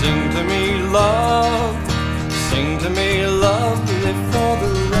 please. Sing to me, love. Sing to me, lovely, for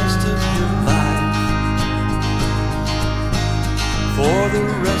the rest of your life. For the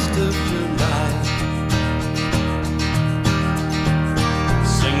rest of your life.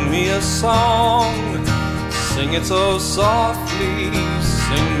 Sing me a song. Sing it so softly.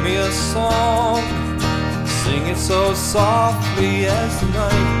 Sing me a song. Sing it so softly as the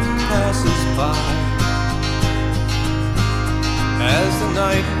night passes by. As the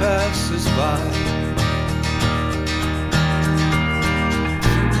night passes by.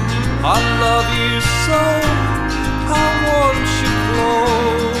 I love you so, I want you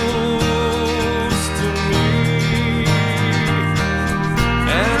close to me.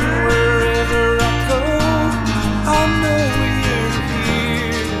 And wherever I go, I know you're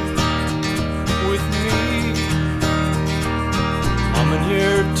here with me. Humming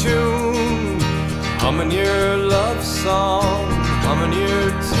your tune, humming your love song, humming your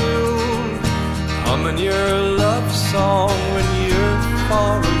tune, humming your love song when you're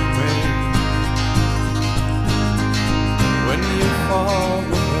far away. When you're far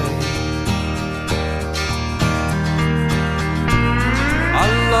away. I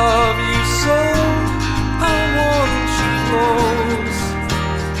love you so, I want you close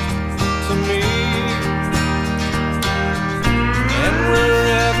to me. And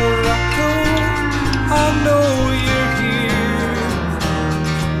wherever I go, I know you're here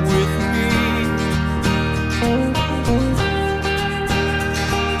with me.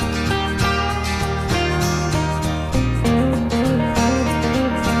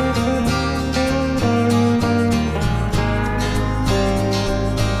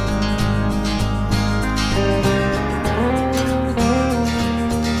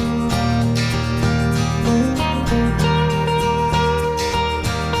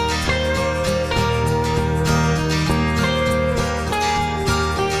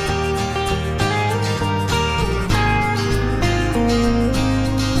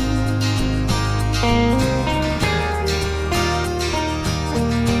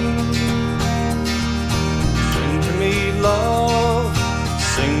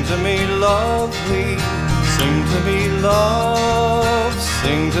 Lovely, sing to me, love,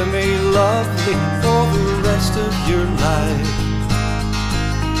 sing to me, lovely, for the rest of your life.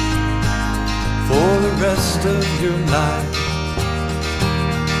 For the rest of your life.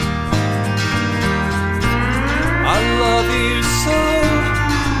 I love you so,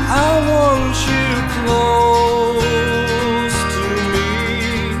 I want you close to me.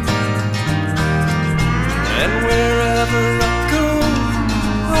 And wherever I go,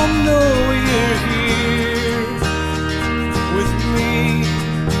 I know you're here with me.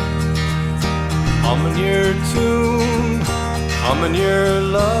 Humming your tune, humming your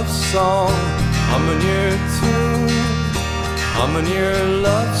love song, humming your tune, humming your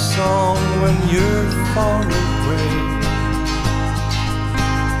love song when you're far away,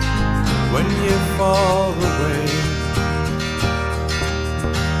 when you're far away.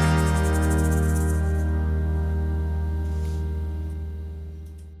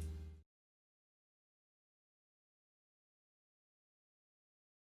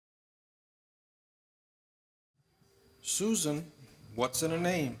 Susan, what's in a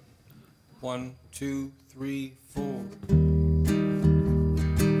name? 1, 2, 3, 4.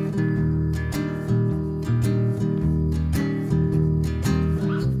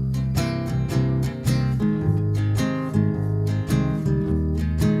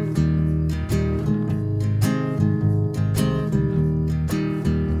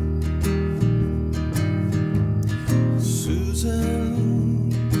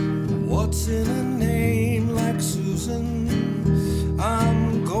 Susan, what's in a name like Susan?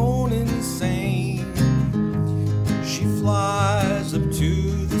 I'm going insane. She flies up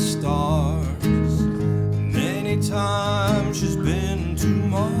to the stars. Many times she's been to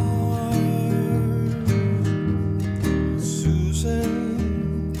Mars.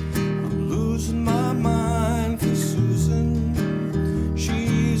 Susan, I'm losing my mind for Susan.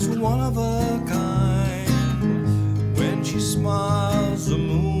 She's one of a kind. When she smiles, the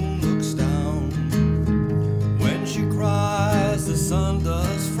moon looks down. When she cries, the sun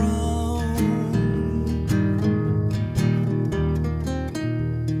does frown.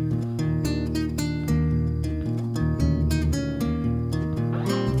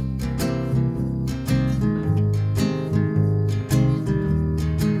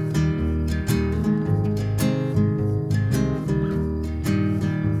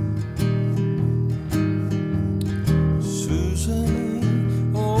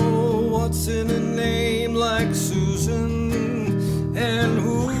 Susan, oh, what's in a name like Susan? And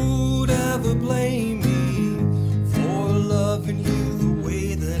who'd ever blame me for loving you the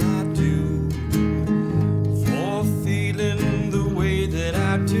way that I do, for feeling the way that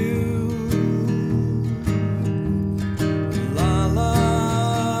I do? La la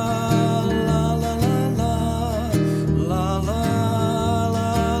la la la la la la la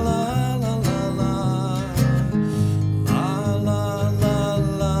la la la. La la la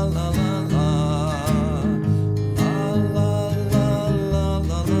la la la la. La la la la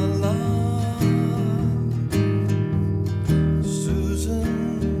la la la. Susan,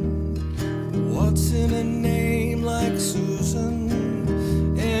 what's in a name like Susan?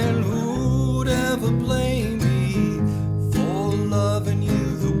 And who'd ever blame me for loving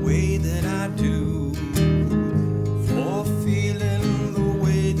you the way that I do, for feeling the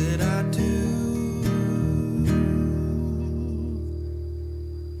way that I do?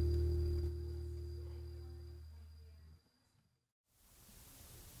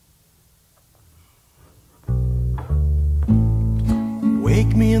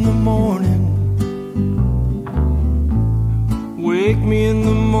 Wake me in the morning, wake me in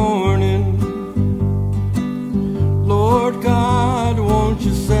the morning. Lord God, won't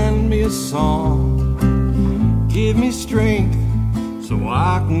you send me a song? Give me strength so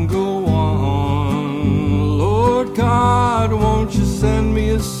I can go on. Lord God, won't you send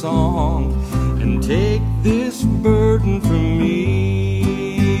me a song and take this burden from me?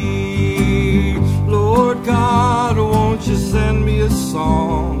 Lord God, won't you send me a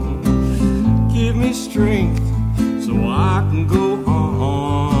song? Give me strength so I can go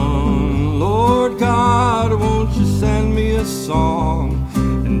on. Lord God, won't you send me a song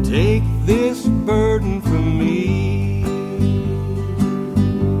and take this burden from me?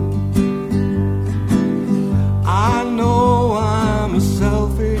 I know I'm a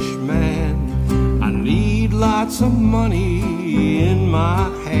selfish man. I need lots of money in my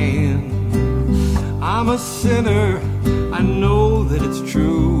hand. I'm a sinner, I know that it's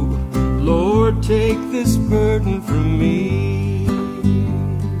true. Lord, take this burden from me.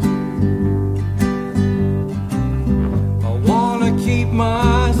 I wanna keep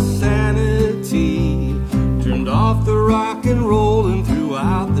my sanity, turned off the rock and rolling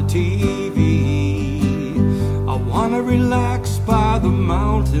throughout the TV. I wanna relax by the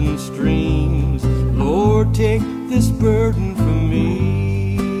mountain streams. Lord, take this burden from me.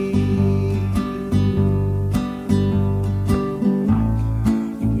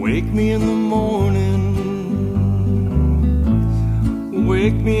 Wake me in the morning,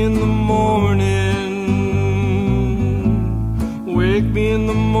 wake me in the morning, wake me in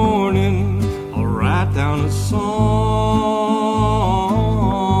the morning. I'll write down a song,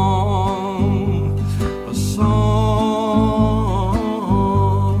 a song.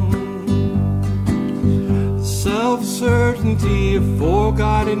 self-certainty of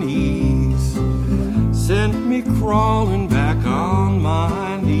forgotten ease sent me crawling back on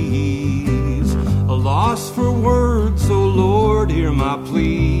my knees. A loss for words, oh Lord, hear my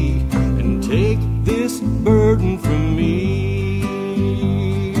plea, and take this burden from me.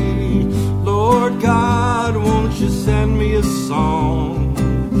 Lord God, won't you send me a song?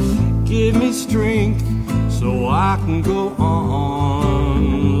 Give me strength so I can go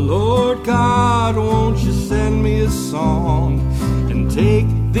on. Lord God, won't you send me a song and take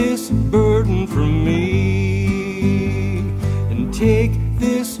this burden from me, and take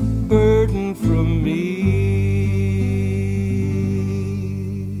this burden from me.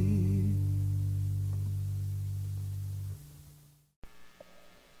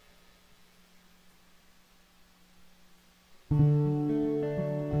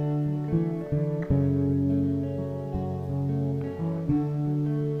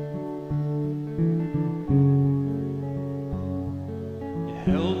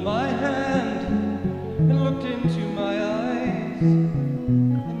 Held my hand and looked into my eyes,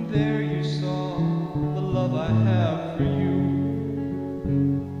 and there you saw the love I have for you.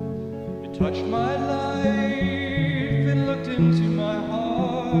 You touched my life and looked into my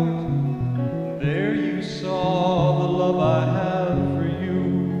heart, and there you saw the love I have for you.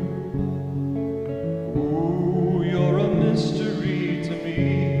 Ooh, you're a mystery to me.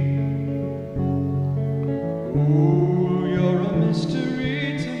 Ooh, you're a mystery.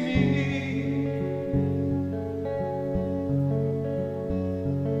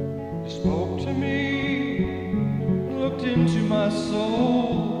 Into my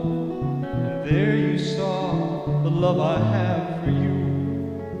soul, and there you saw the love I have for you.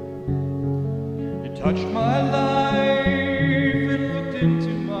 You touched my life and looked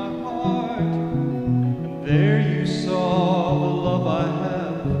into my heart, and there you saw the love I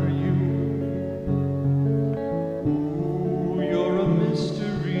have for you. Ooh, you're a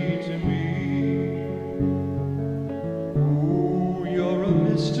mystery to me. Ooh, you're a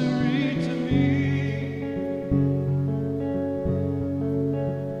mystery to me.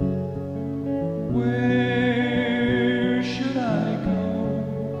 Where should I go?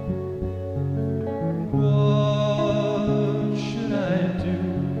 What should I do?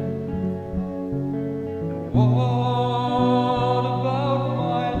 And what about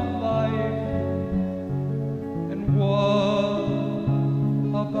my life? And what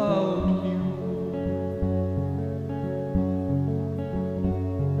about you?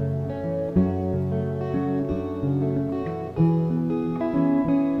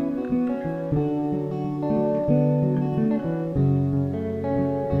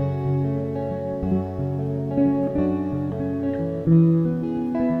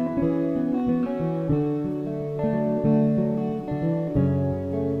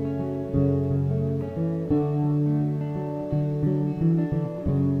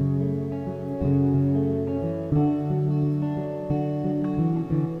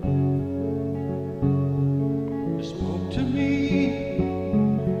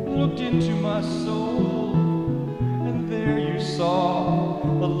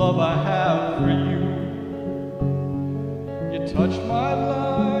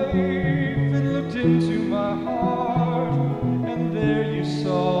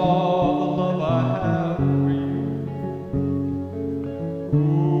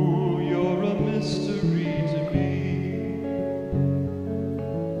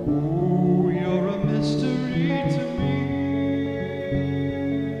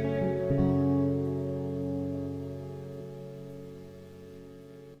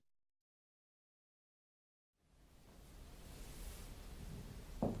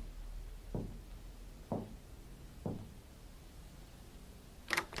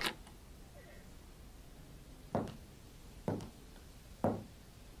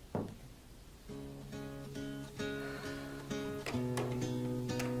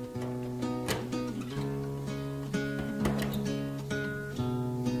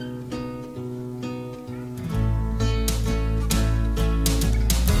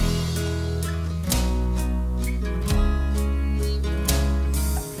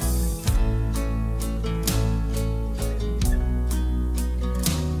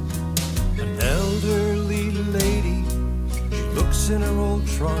 In her old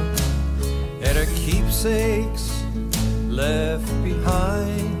trunk, and her keepsakes left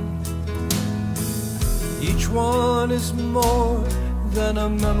behind. Each one is more than a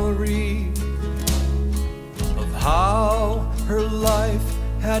memory of how her life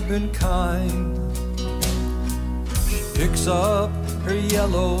had been kind. She picks up her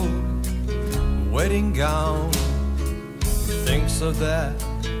yellow wedding gown, thinks of that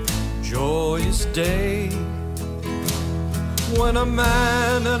joyous day when a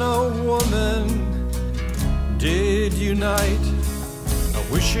man and a woman did unite. I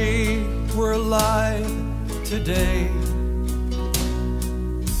wish he were alive today.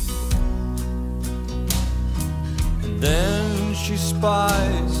 And then she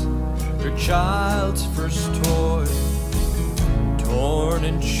spies her child's first toy, torn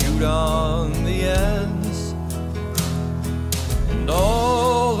and chewed on the ends, and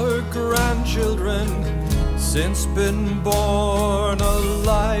all her grandchildren since been born, a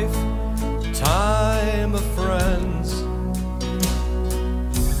lifetime of friends.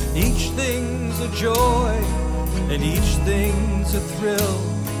 Each thing's a joy and each thing's a thrill,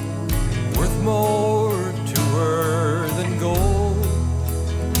 worth more to her than gold.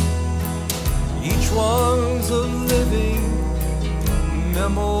 Each one's a living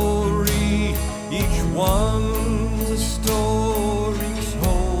memory, each one's a story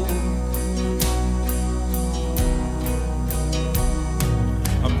told.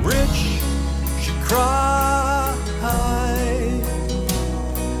 I'm rich, she cried.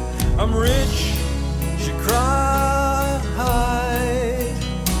 I'm rich, she cried.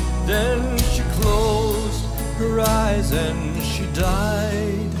 Then she closed her eyes and she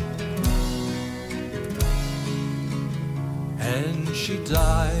died. And she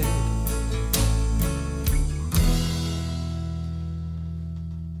died.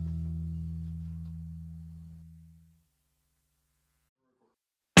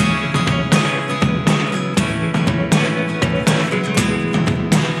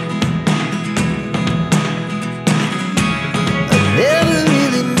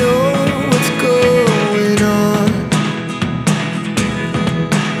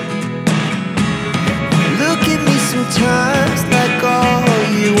 Sometimes like all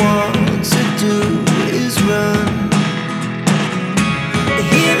you want to do is run.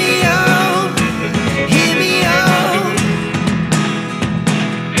 Hear me out, hear me out.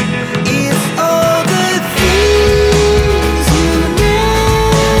 If all the things you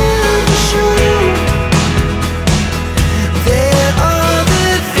never show, there are the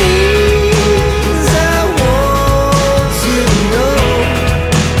things I want to know.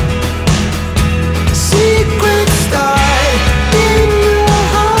 Secrets in your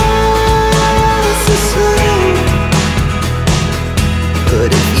heart so slow. But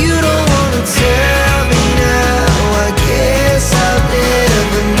if you don't wanna tell me now, I guess I'll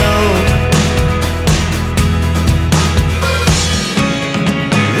never know.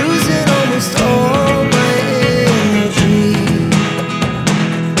 Losing almost all my energy.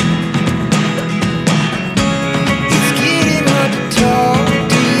 It's getting hard to talk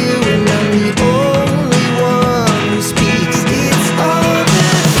to you, and I'm the only one who speaks. It's all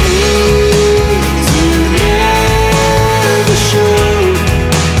the things you never show.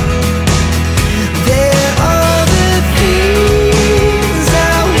 There are the things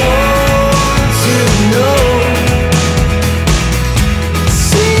I want to know.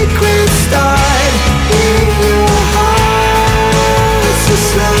 Secrets start in your heart so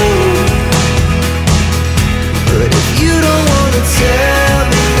slow. But if you don't wanna tell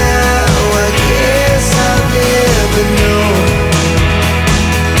me now, I guess I'll never know.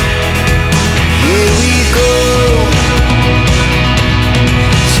 Here we go,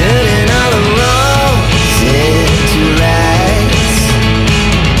 turning all the wrongs into rights.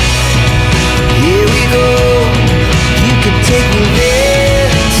 Here we go, you can take me there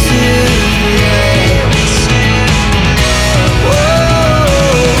tonight. Whoa,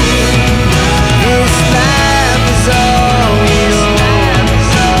 this life is all we know.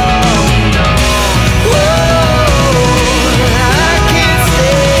 Whoa, I can't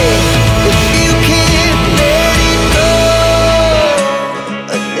stay if you can't let it go.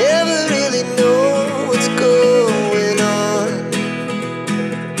 I never really know what's going on.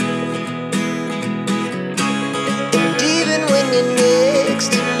 And even when you're next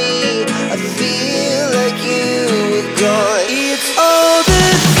to me, I feel like you were gone. It's all the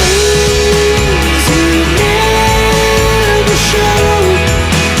things you never show.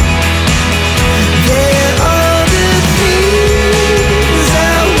 There are the things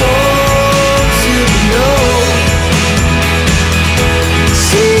I want to know.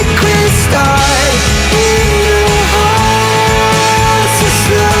 Secrets start in your heart so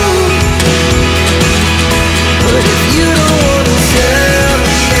slow. But if you don't wanna tell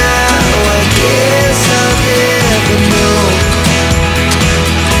me now, I guess I'll never know.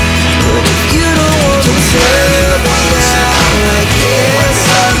 But if you don't wanna tell me now, I guess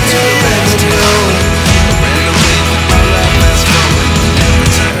I'll never know.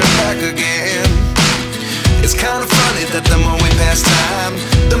 Back again. It's kind of funny that the more we pass time,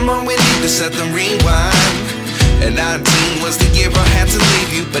 the more we need to set the rewind. And 19 was the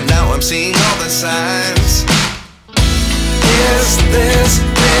I'm seeing all the signs. Is this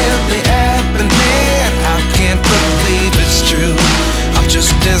really happening? I can't believe it's true. I'm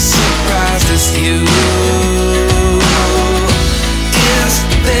just as surprised as you. Is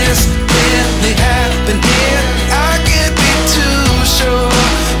this really happening? I can't be too sure,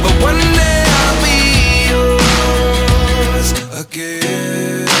 but one day I'll be yours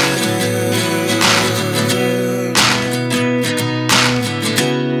again.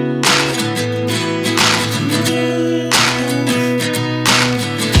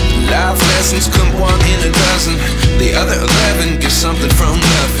 Life lessons come one in a dozen. The other 11 get something from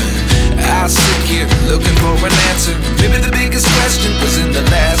nothing. I sit here looking for an answer. Maybe the biggest question was in the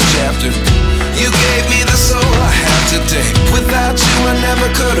last chapter. You gave me the soul I have today. Without you I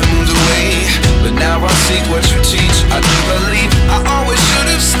never could have moved away. But now I see what you teach. I do believe I always should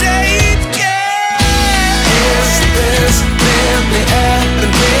have stayed. Yeah. Is this really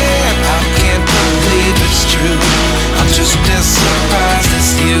happening? I can't believe it's true. I'm just as surprised as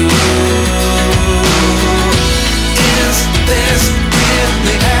you. Is this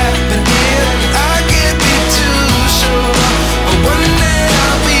really happening? I can't be too sure, but one day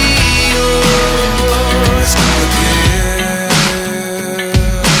I'll be yours again.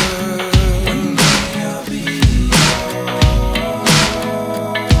 One day I'll be yours.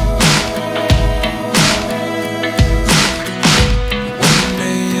 One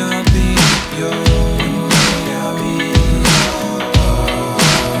day I'll be yours. One day I'll be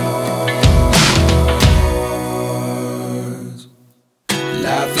yours.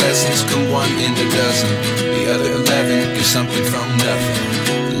 Life lessons come one in a dozen. The other 11 get something from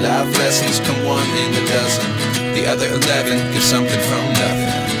nothing. Life lessons come one in a dozen. The other 11 get something from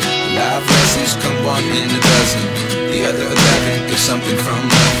nothing. Life lessons come one in a dozen. The other 11 get something from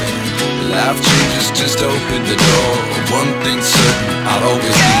nothing. Life changes just open the door. One thing's certain, I'll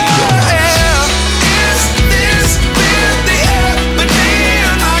always be yours. Is this really happening?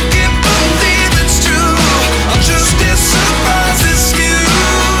 I can't believe it's true. I'm just as surprised as you.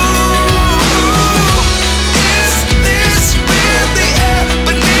 Is this really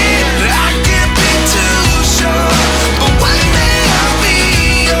happening? I can't be too sure, but one day I'll be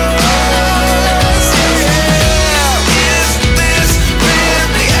yours. Yeah. Is this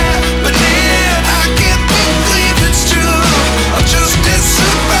really happening? I can't believe it's true. I'm just as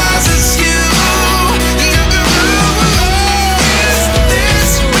surprised as you. Is this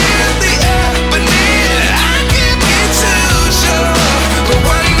really happening? I can't be too sure, but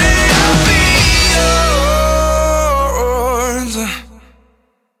one day I'll be yours.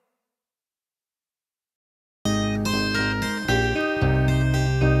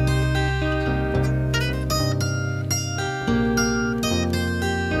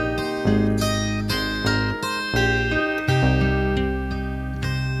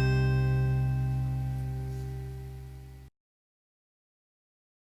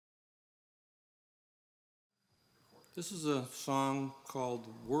 This is a song called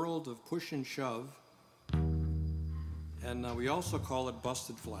World of Push and Shove, and we also call it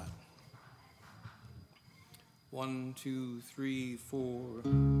Busted Flat. 1, 2, 3, 4.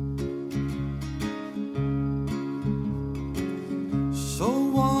 So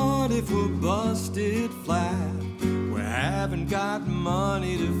what if we're busted flat? We haven't got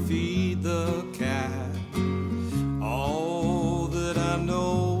money to feed the cat. All that I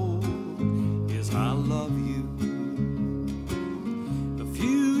know is I love you. A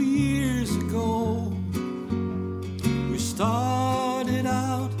few years ago, we started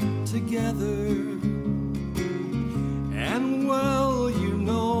out together. And well, you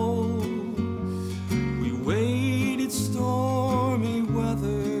know, we waited stormy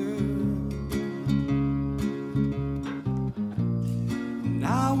weather.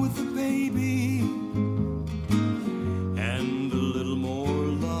 Now with a baby and a little more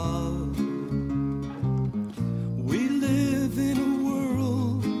love, we live in a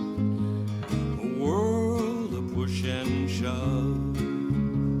world of push and shove.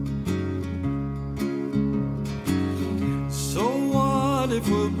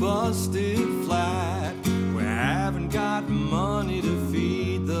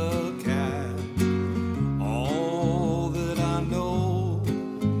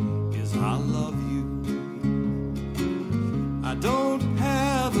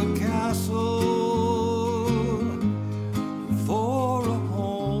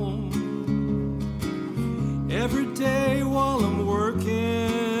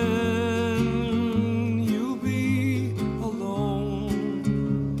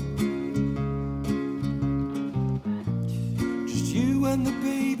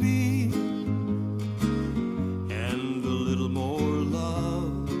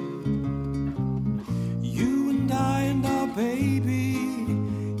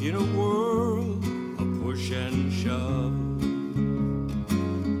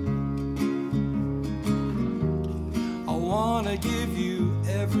 wanna give you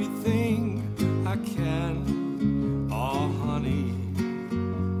everything I can, oh honey.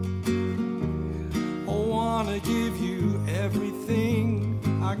 I wanna give you everything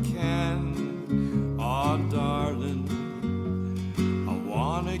I can, oh darling. I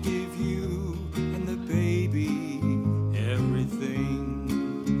wanna give you and the baby everything.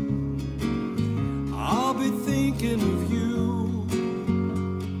 I'll be thinking of you,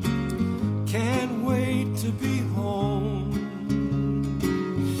 can't wait to be home.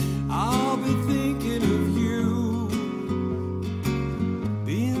 I'll be thinking of you,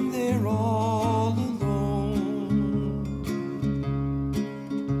 being there all alone.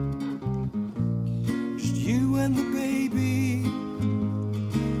 Just you and the baby,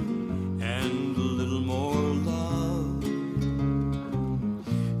 and a little more love.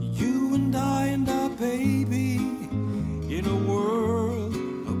 You and our baby, in a world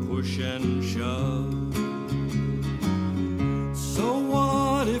of push and shove. So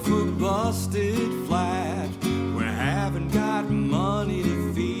what if we're busted flat? We haven't got money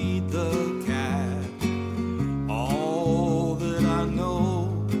to feed the cat. All that I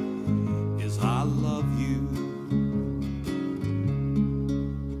know is I love you.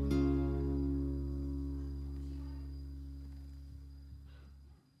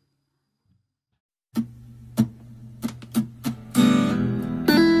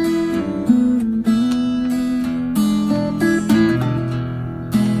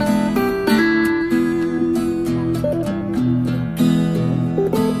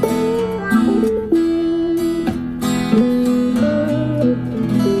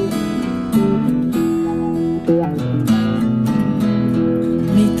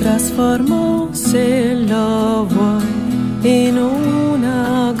 Trasformo, se lo vuoi, in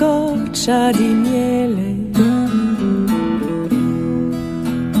una goccia di miele.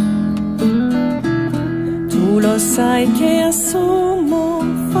 Tu lo sai che assumo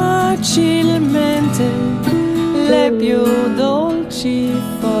facilmente le più dolci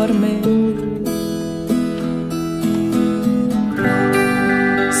forme.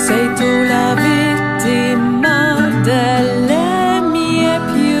 Sei tu la vittima delle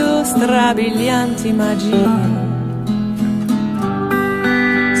strabilianti magie.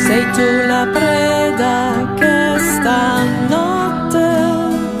 Sei tu la preda che stanotte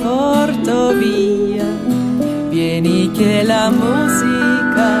porto via. Vieni che la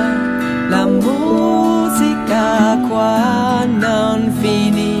musica qua non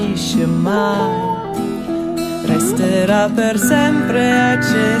finisce mai. Resterà per sempre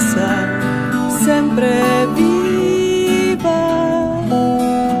accesa, sempre viva.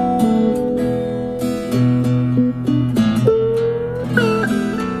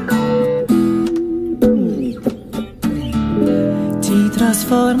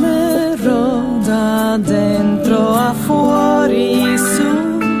 Trasformerò da dentro a fuori,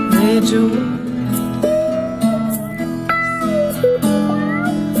 su e giù.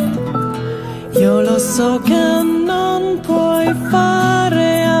 Io lo so che non puoi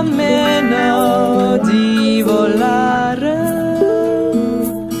fare a meno di volare.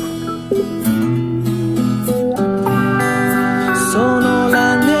 Sono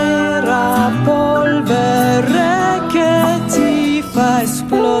la nera polvere che ti fa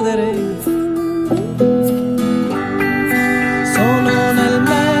esplodere. Sono nel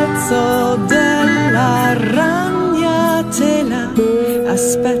mezzo della ragnatela,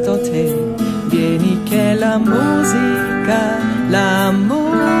 aspetto te, vieni che la musica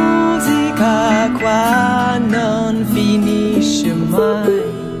qua non finisce mai.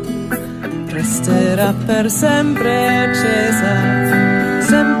 Resterà per sempre accesa,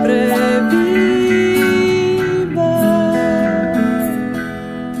 sempre viva.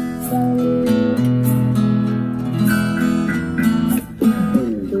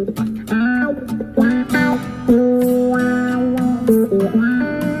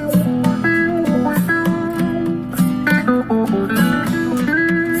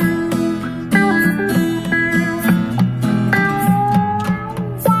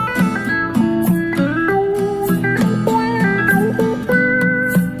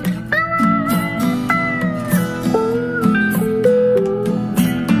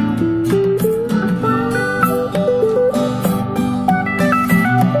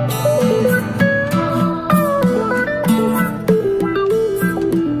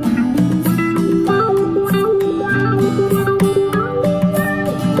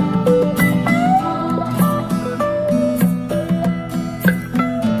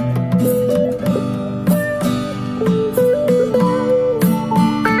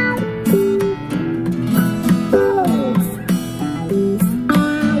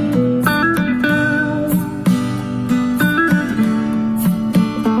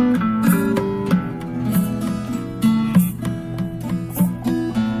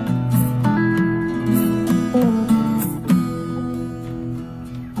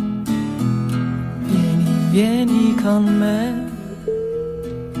 vieni con me.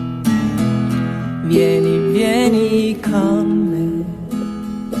 Vieni, vieni con me.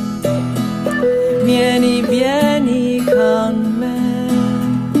 Vieni, vieni con me.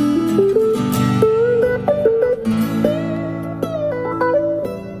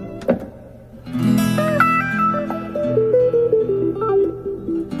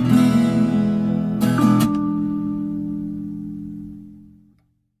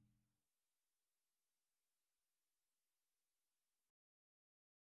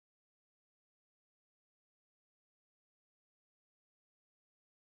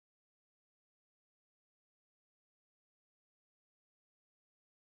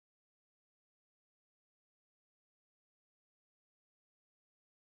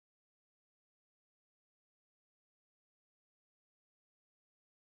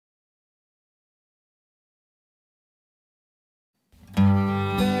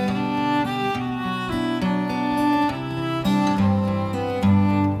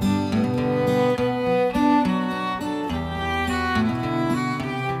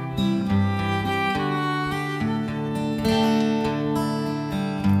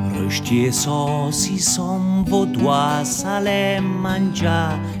 Rështje so si som vodua Salem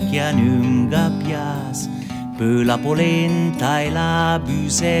mangia che a nga pias per la polenta e la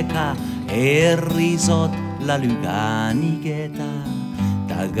buseca e il risotto la luganigheta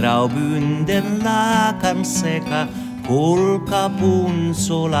dal graubunden la carne secca col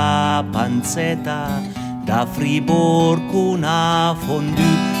capunzo la panzetta da Friburgo una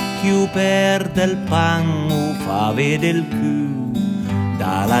fondue chiù perde il pan o fa vedere il cul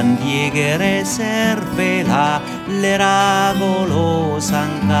dall'andieghere serve la l'eragolo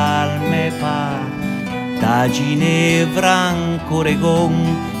san calme pa da Ginevra ancora Oregon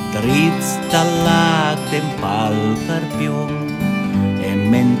dritz dal pal carpion e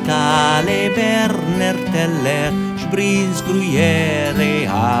mentale Berner Teller Spritz Gruyère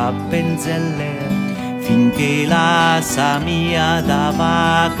a Penzeller finché la samia da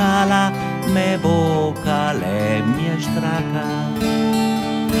bacala me bocca le mie straca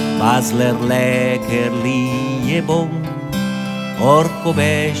Basler lecker lie bon Orco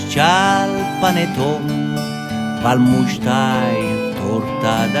bestial paneton Valmustai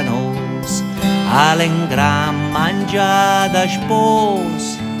torta da nos Alen gran mangiata spos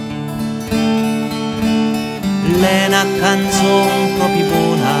Lena canzon proprio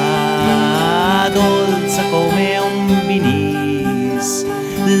buona Dolce come un vinis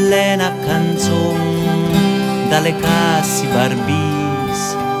Lena canzon dalle cassi barbis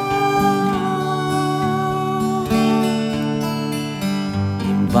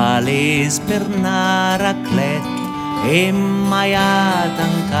Vales per una raclette e maiata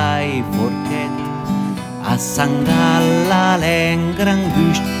ancai forchet a San Galla l'en gran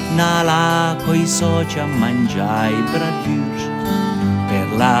gust na la coi soci a mangiai bratürst per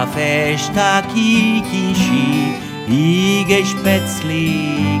la festa chi chinsci i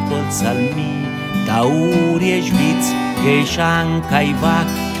gespetzli col salmi da uri e schwitz geschancai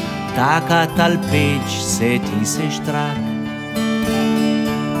vac tacat al pec se ti se strac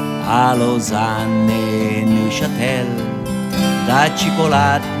a Lausanne, Neuchâtel, da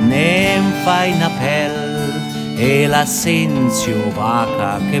cicolat ne fai napel e l'assenzio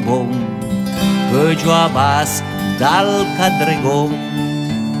vaca che bon, che giù a bas dal cadregon.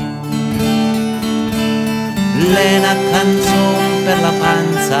 Lena canzon per la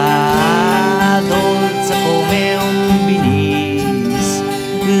panza, dolce come un vinis,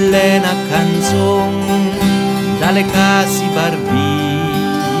 Lena canzon dalle casi barbis.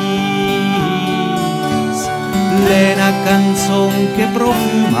 Lena canzon che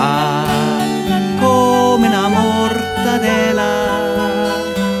profuma come una mortadella,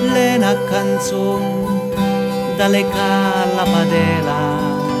 Lena canzon dalle calla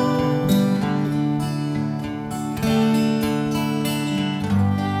padella.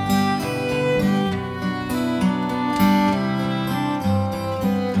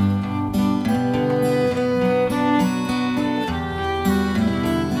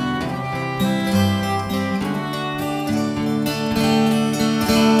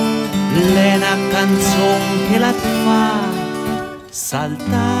 Canzon che la fa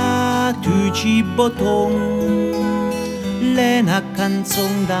salta tu ci boton Lena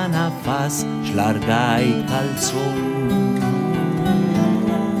canzon da na fas schlargai calzon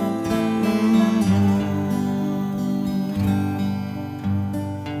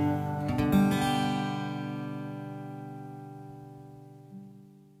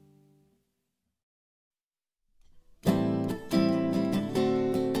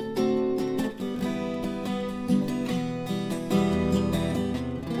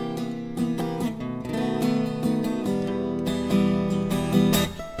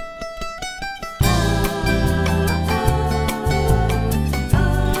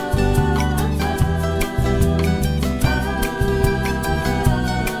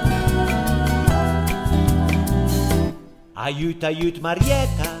Aiuto, aiuto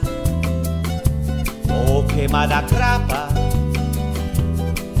Marietta, oh che ma da grappa,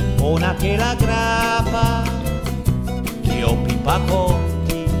 una che la grappa, che ho pipa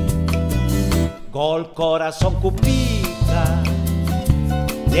conti, col corazon cupita,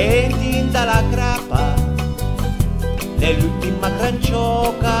 denti dalla grappa, nell'ultima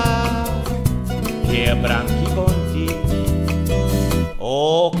crancioca, che abbranchi conti,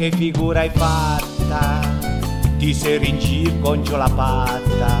 oh che figura hai fatta, ti sei in circoncio la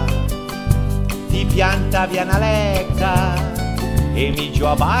patta, ti pianta via una lecca e mi giù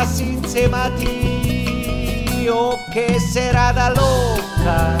abbassi insieme a te. Oh che serata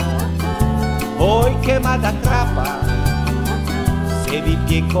locca, poi che ma da crapa, se vi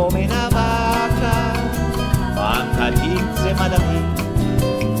pie come una vaca, manca di insieme a me.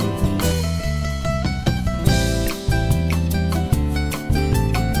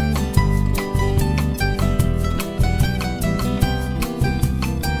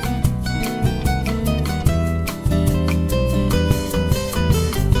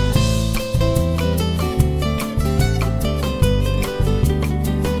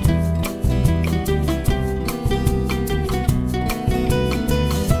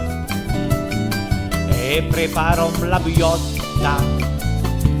 Preparo la biotta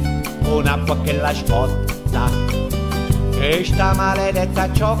con acqua che la scotta, che sta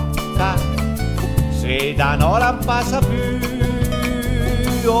maledetta ciocca se da no la passa più.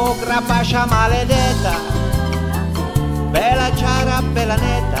 Oh crapascia maledetta, bella ciara, bella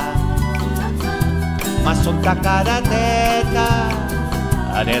netta, ma son taccata a testa,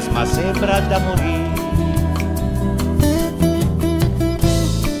 adesso mi sembra da morire.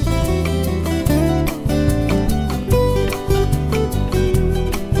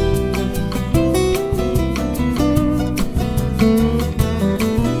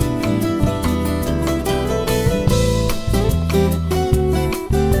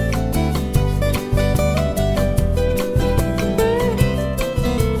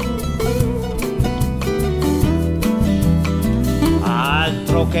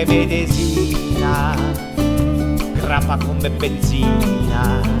 Che medesina, grappa come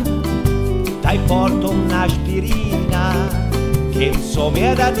benzina, dai porto un'aspirina, che insomma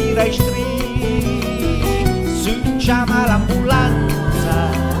è da dire ai stri, su chiama l'ambulanza,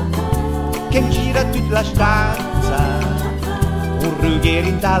 che gira tutta la stanza, un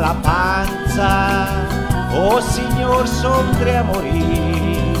rughiere dalla panza, oh signor sondre a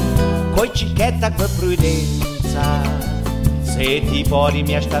morire, coi cicchetta con prudenza. Se ti pori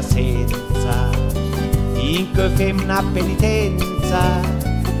mia sta senza, in che femmina penitenza,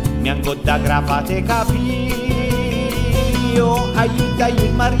 mi hanno da grappate capì. Oh, aiuta,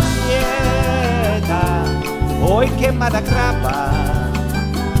 aiuta Marietta, oi che ma da grappa,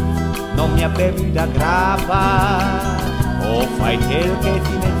 non mi ha bevuta grappa, oh fai quel che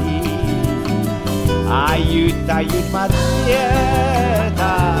ti metti. Aiuta, aiuta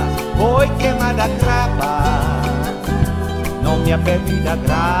Marietta, oi che ma da grappa, non mi ha bevuta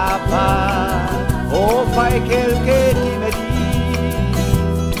grappa, oh fai quel che ti vedi.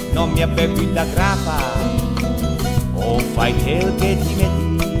 Non mi ha bevuta grappa, oh fai quel che ti vedi.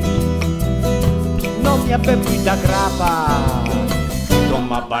 Non mi ha bevuta grappa, non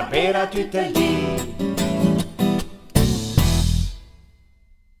mi barbera tutto il dì.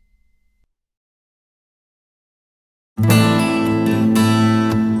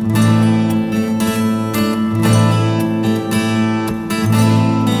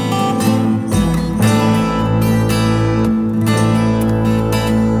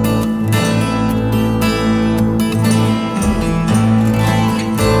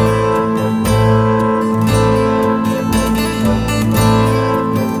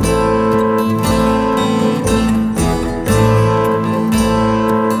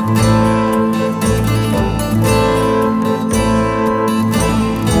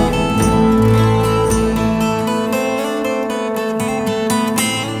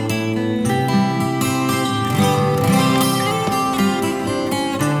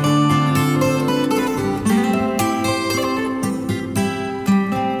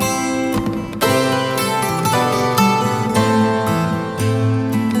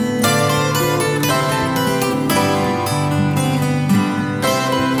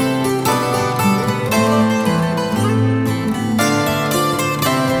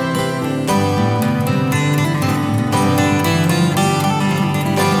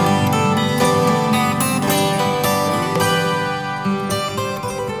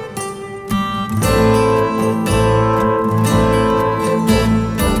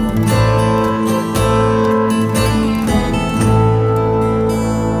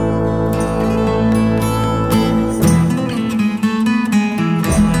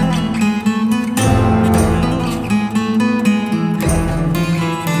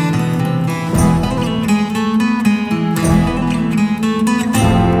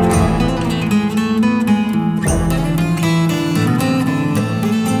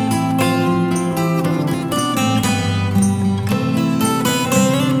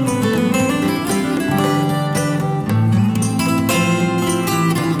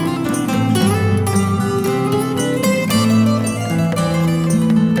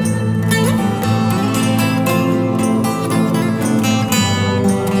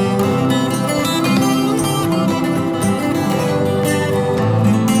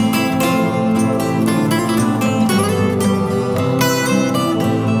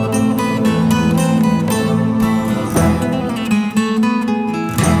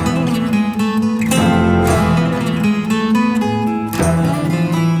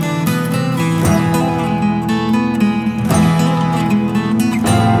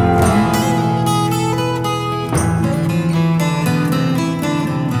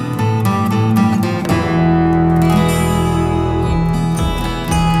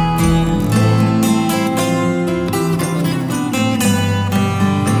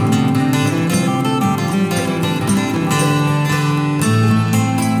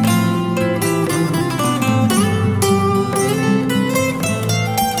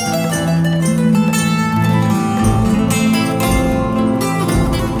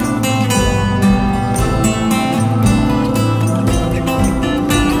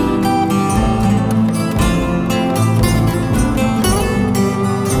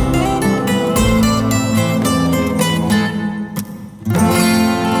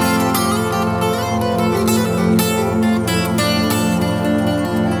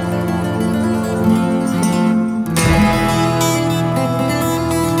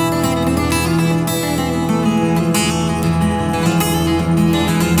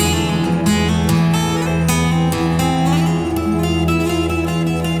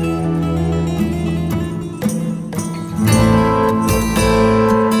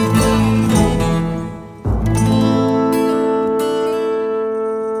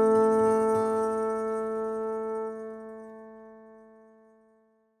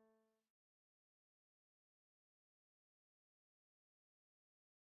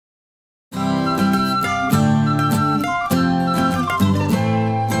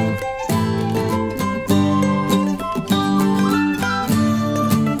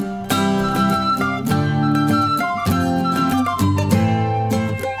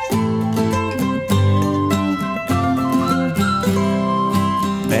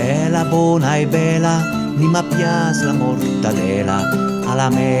 buona e bella, mi ma piace la mortadela, alla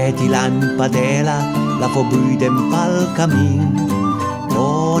meti lampadela, la fo buide in pal camin.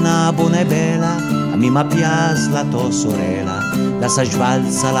 Buona e bella, a mi ma piace la tua sorella, la sa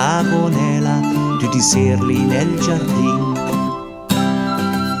svalza la gonela, tutti i serli nel giardino.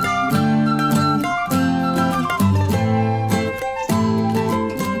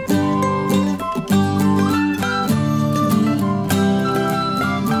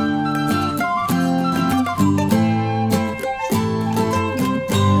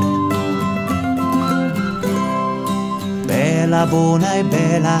 Buona e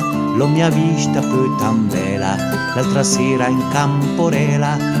bella, l'ho mia vista più tan bella, l'altra sera in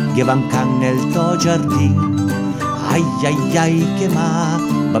Camporela, che van can nel tuo giardin. Ai ai ai che ma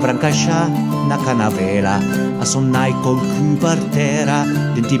brancascià una canavela, a sonnai col cui per terra,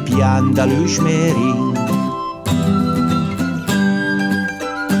 denti pianda l'usmerin.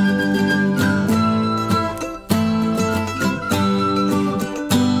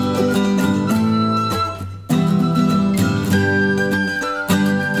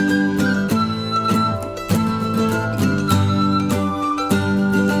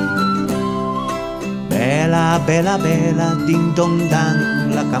 Bella bella din don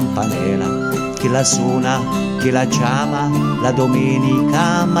dan la campanella che la suona, che la chiama la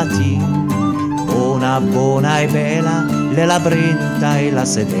domenica mattina. Buona e bella le labretta e la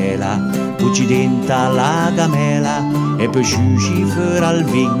sedela, uccidenta la gamela e poi sciusci fuori al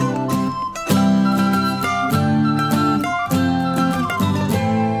vin.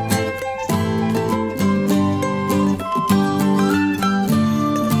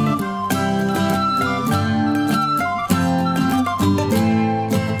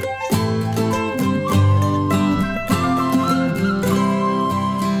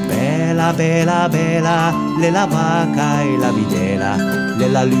 Bella bella, le la vaca e la videla, le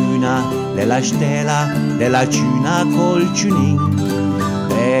la luna, le la stella, le la cuna col ciunin.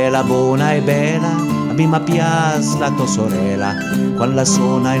 Bella, buona e bella, a mi ma piace la tua sorella, quando la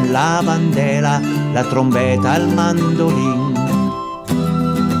suona in la bandela, la trombetta al mandolin.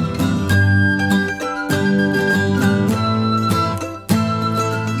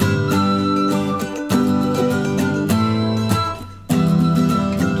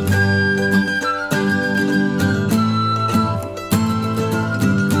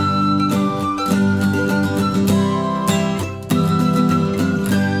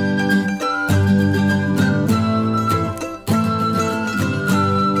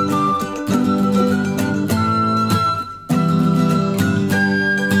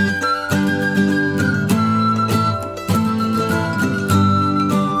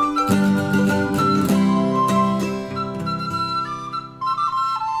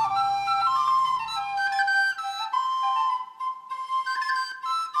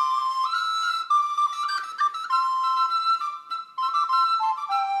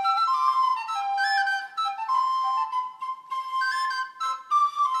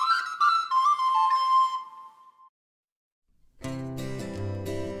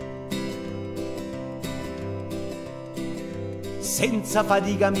 Senza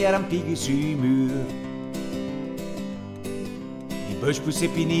fatica mi arrampighi sui muri, i boschi più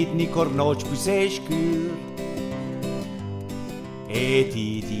sepiniti, ni cornoci più scuri, e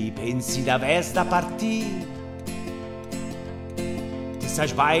ti pensi da vesta partì, ti sa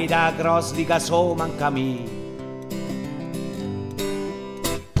vai da gross liga so manca mi,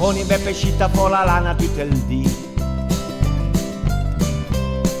 con i beppe scitta fuori la lana tutto il dì,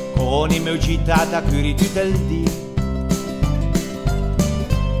 con i miei gittata curi tutto il dì.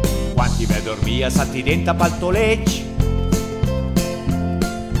 Quanti me dormia satti dentro paltoleggi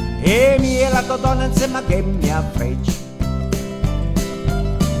e mi è la tua donna insieme che mi affrecci.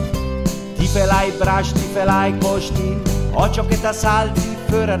 Ti felai i bracci, ti felai i costi, occhio che ti salti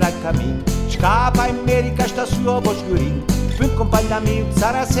fuori dal cammino. Scappa in America sta suo boscurin, più compagna mia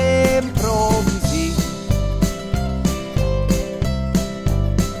sarà sempre così.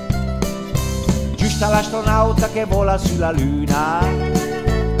 Giusta l'astronauta che vola sulla luna,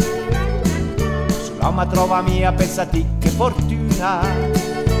 ma trova mia, pensati che fortuna,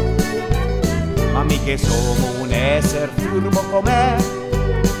 ma mica sono un essere furbo com'è.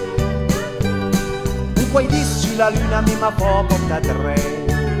 Un quei dissi sulla luna mi ma può portare tre,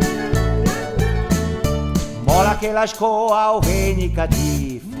 mola che la scoa o veni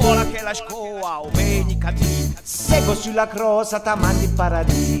cattivo, vola che la scoa o veni cammina. Seguo sulla crosa, t'amandi il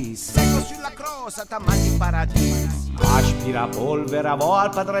paradiso. Seguo sulla crosa, t'amandi il paradiso. Aspira polvere, vo al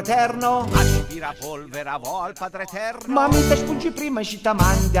Padre Eterno. Aspira polvere, vo al Padre Eterno. Ma mi te spungi prima e ci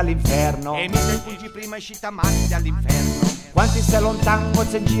t'amandi all'inferno. E mi te spungi prima e ci t'amandi all'inferno. Quanti se lontano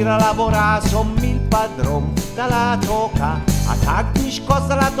se gira a lavorare, sommi il padron dalla tocca. A tagli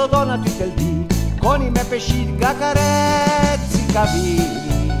scossa la tua donna tutto il dì, con i miei pesci carezzi cavi.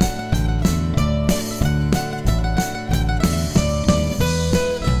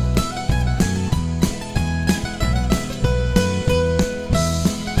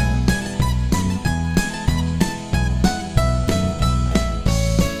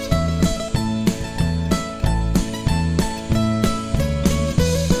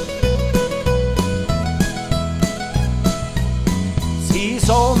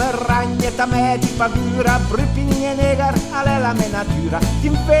 Ragnetta me ti pagura, brupini e negar, alle la mia natura. Ti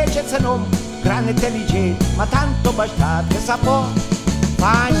invece se non grande intelligente, ma tanto bastate, sapò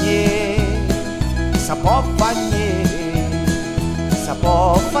fagne, sapò fagne,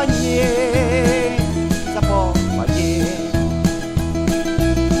 sapò fagne, sapò fagne.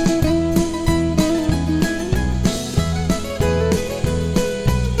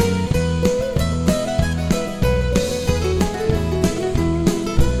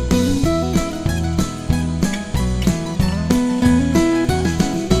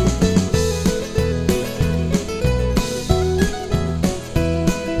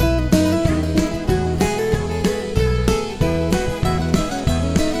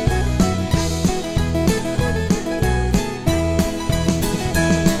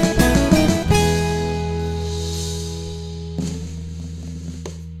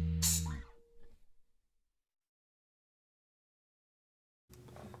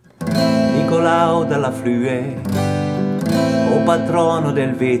 Nicolao dalla Flue, o patrono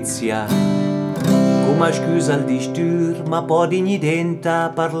del Vezia, come scusa al distur, ma po' digni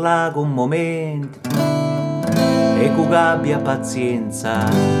denta parla un momento, e cu gabbia pazienza,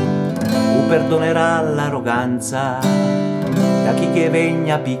 o perdonerà l'arroganza, da chi che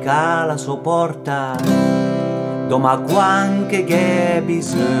vegna pica la sopporta, doma quanche che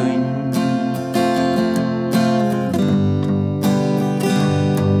bisogna.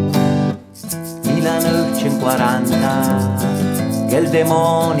 1940 che il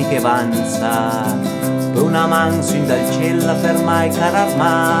demoni che avanza per una mansione dal cielo per mai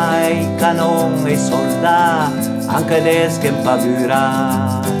caramai canon e soldà anche adesso che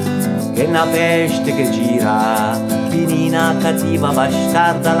impaura che una peste che gira pinina cattiva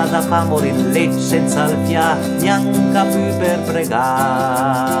bastarda la da fa morire in legge senza il fia neanche più per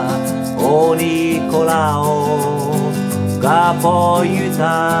pregare. O Nicolao che può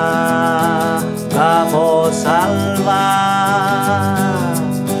aiutare, che può salvare.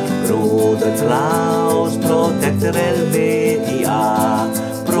 Bruder Klaus, protettere il vedia,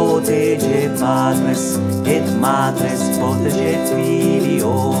 protegge padres et madres, protegge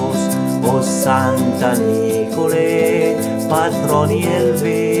filios. O Santa Nicole, patroni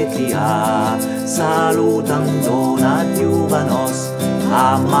Helvetia, salutam dona diuvanos,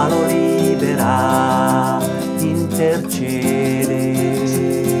 amalo libera, intercede,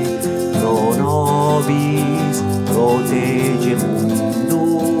 pro nobis, protegge mundum.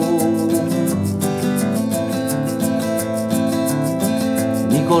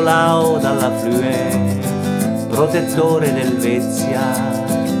 Nicolao dalla Flue, protettore del Vezia,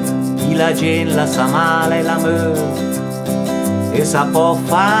 chi la gente la sa male e la meur, e sa può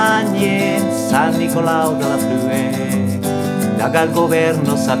fa niente, San Nicolao dalla Flue, dal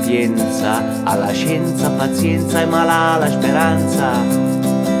governo sapienza, alla scienza pazienza e malà la speranza,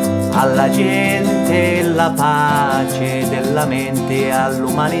 alla gente la pace della mente e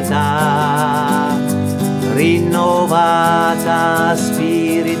all'umanità, rinnovata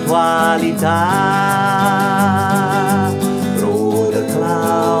spiritualità. Bruder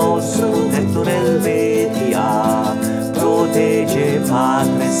Klaus, protettore Helvetia, protegge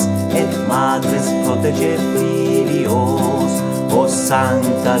padres et madres, protegge filios. O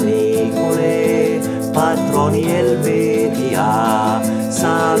Santa Nicole, patroni Helvetia,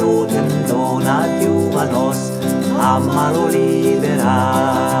 salutem dona diuvanos, amalo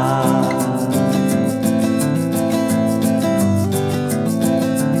libera.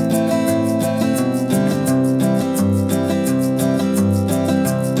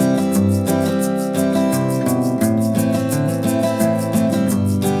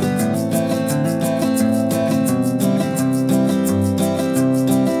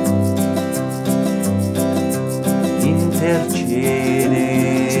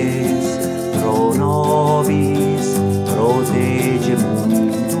 Intercedes, pro nobis, protegge mundum.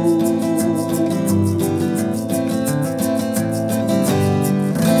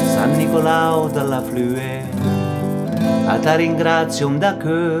 ti ringrazio da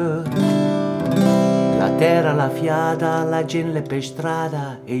cœur. La terra, la fiata, la gente per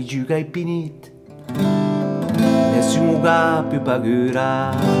strada e i giuga è finito. Nessuno ha più paura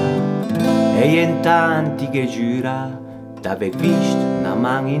e in tanti che giura t'ave visto una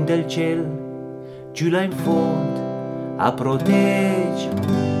mano in del cielo giù là in fondo a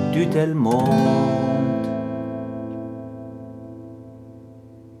proteggere tutto il mondo.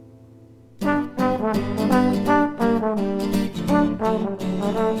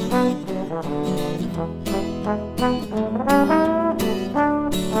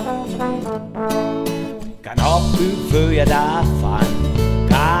 Kan ho più voglia da fan,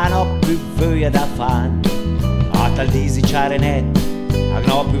 kan ho più voglia da fan, a tal disiciare net, kan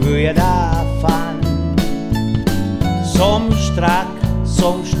ho più voglia da fan. Som strack,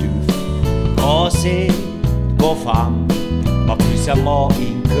 som stuf, cose go fam, ma più siamo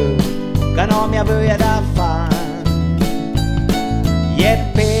in che, kan ho mia voglia da fan. E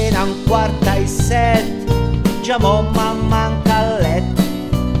appena un quarta e set, già mamma manca a letto,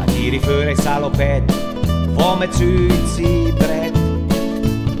 a tiri fuori salopette, come zuzzi bret.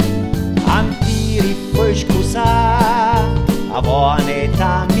 Antiri puoi scusare, a buona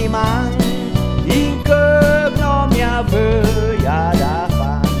età mi man, in che non mi aveva da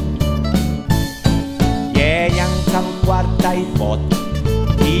fan. Ieri anche un quarta e bot,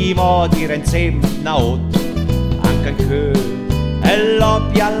 i modi insieme una otto, anche che e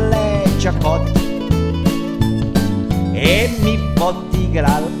l'oppia alle giacotte e mi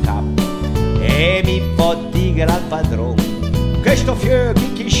fottigherà al capo e mi fottigherà al padrone che sto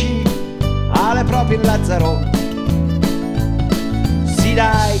fiocchi chi sci alle proprie lazzaro. Si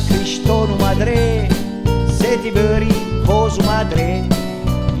dai Cristono madre se ti veri poso madre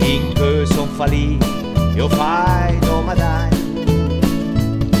in che son fallì io fai domadai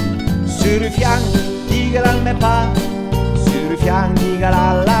sur i fianchi dighela al me pa fianchi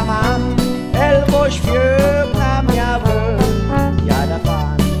alla man e il voce fiume la mia voglia da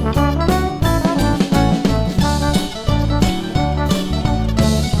fan.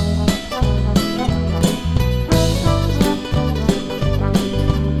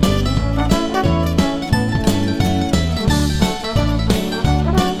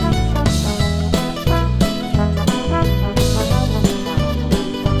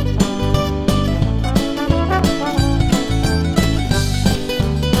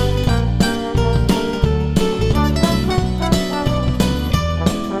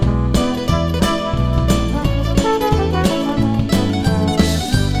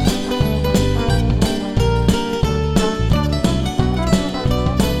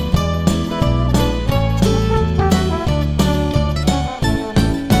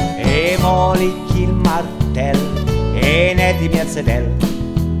 di mia sedel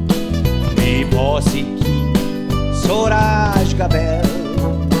mi posi chi soraj gabel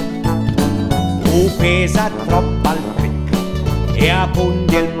u pesa troppo al cric e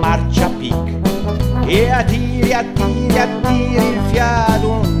appunti il marciapic e attiri il fiato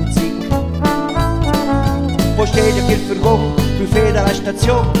un zic posteggia che il furgone più fede alla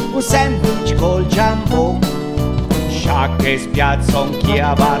stazione un sandwich col jambon sciacche spiazzon chi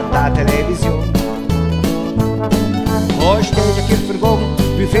a guarda televisione posteggia che il furgone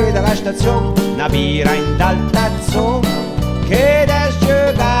più fede alla stazione una birra in dal tazzo che des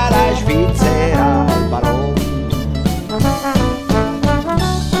gioca la Svizzera al ballone.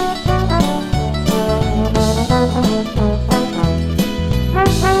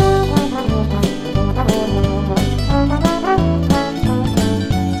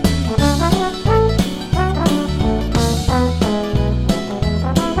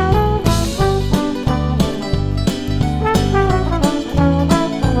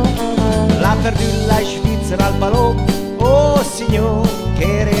 Al ballone, oh signor,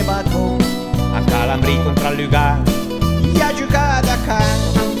 che rebato, a Calambri contro il Lugano, gli ha giocato a can.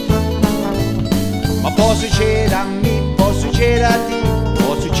 Ma può succedere a me, può succedere a te,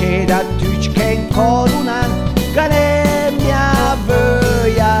 può succedere a tutti che in colunano, che ne mia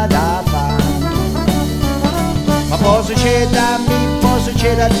voglia da fan. Ma può succedere a me, può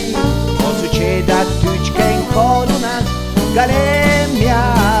succedere a te, può succedere a tutti che in colunano, che ne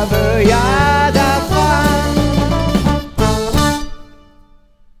mia voglia da fan.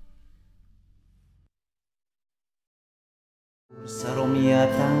 Sarò mia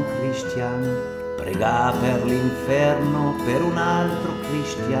tan cristiano, prega per l'inferno per un altro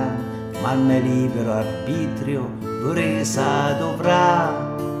cristiano, ma il mio libero arbitrio durezza dovrà.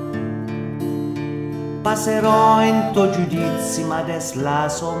 Passerò in to giudizi, ma des la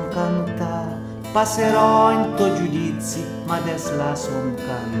son canta. Passerò in to giudizi, ma des la son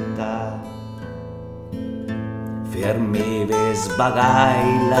canta. per me ve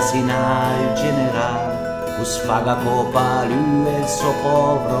sbagai la sinal general, cu sfaga copa lui e il suo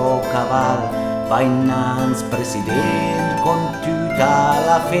povero caval, va innanzi president con tutta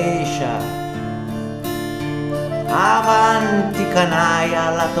la fescia. Avanti canaia,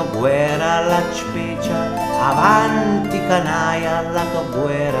 la tua guerra la specia, avanti canaia, la tua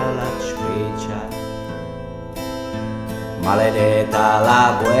guerra la specia. Maledetta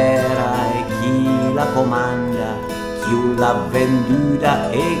la guerra e chi la comanda, chi l'ha venduta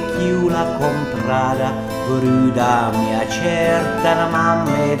e chi l'ha comprata, bruda mia certa la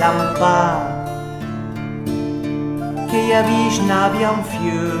mamma ed ampa. Che ja vish n'abbia un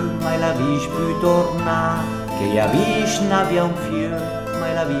fieu, mai la vish più torna. Che ja vish n'abbia un fieu,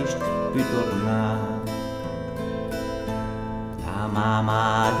 mai la vish più torna. La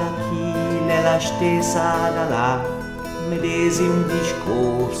mamma d'Achille la stessa da là, medesimo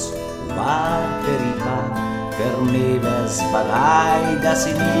discorso, va per ripà, per me per sbagai da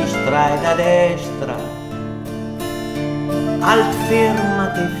sinistra e da destra. Alt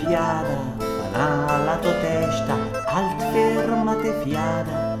fermate fiada, fanà la tua testa, alt fermate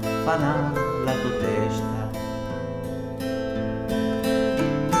fiada, fanà la tua testa.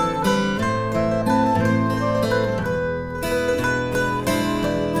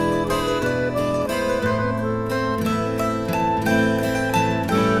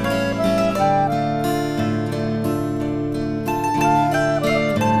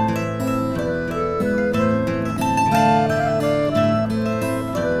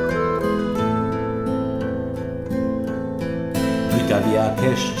 Tuttavia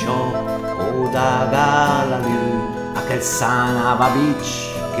che sciò o da gala lui, a quel sana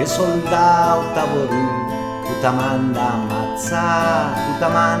vabic che soldato tavorù, tutta manda ammazzà, tutta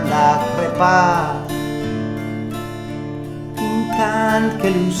manda crepà. Intanto che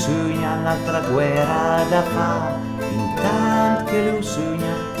lui sogna un'altra guerra da fa, intanto che lui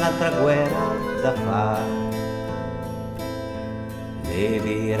sogna un'altra guerra da fa. Le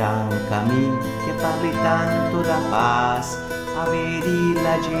veran camin che parli tanto da paz, a vedi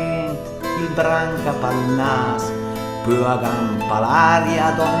la gente, il branca pal nas, poi a gampa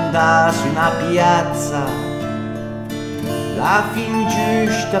l'aria d'onda su una piazza. La fin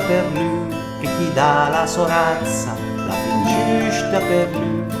giusta per lui e chi dà la sorazza, la fin giusta per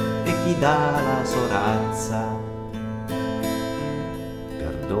lui e chi dà la sorazza.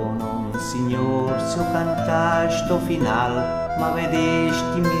 Perdono, signor, se ho cantato sto final, ma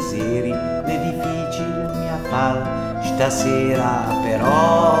vedesti miseri, le difficili mia fal. Stasera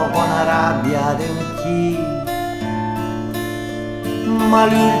però buona rabbia d'anch'ì, ma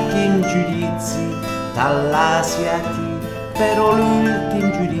l'ultim giudizi dalla sia ti, però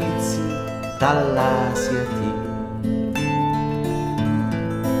l'ultim giudizi dalla sia ti.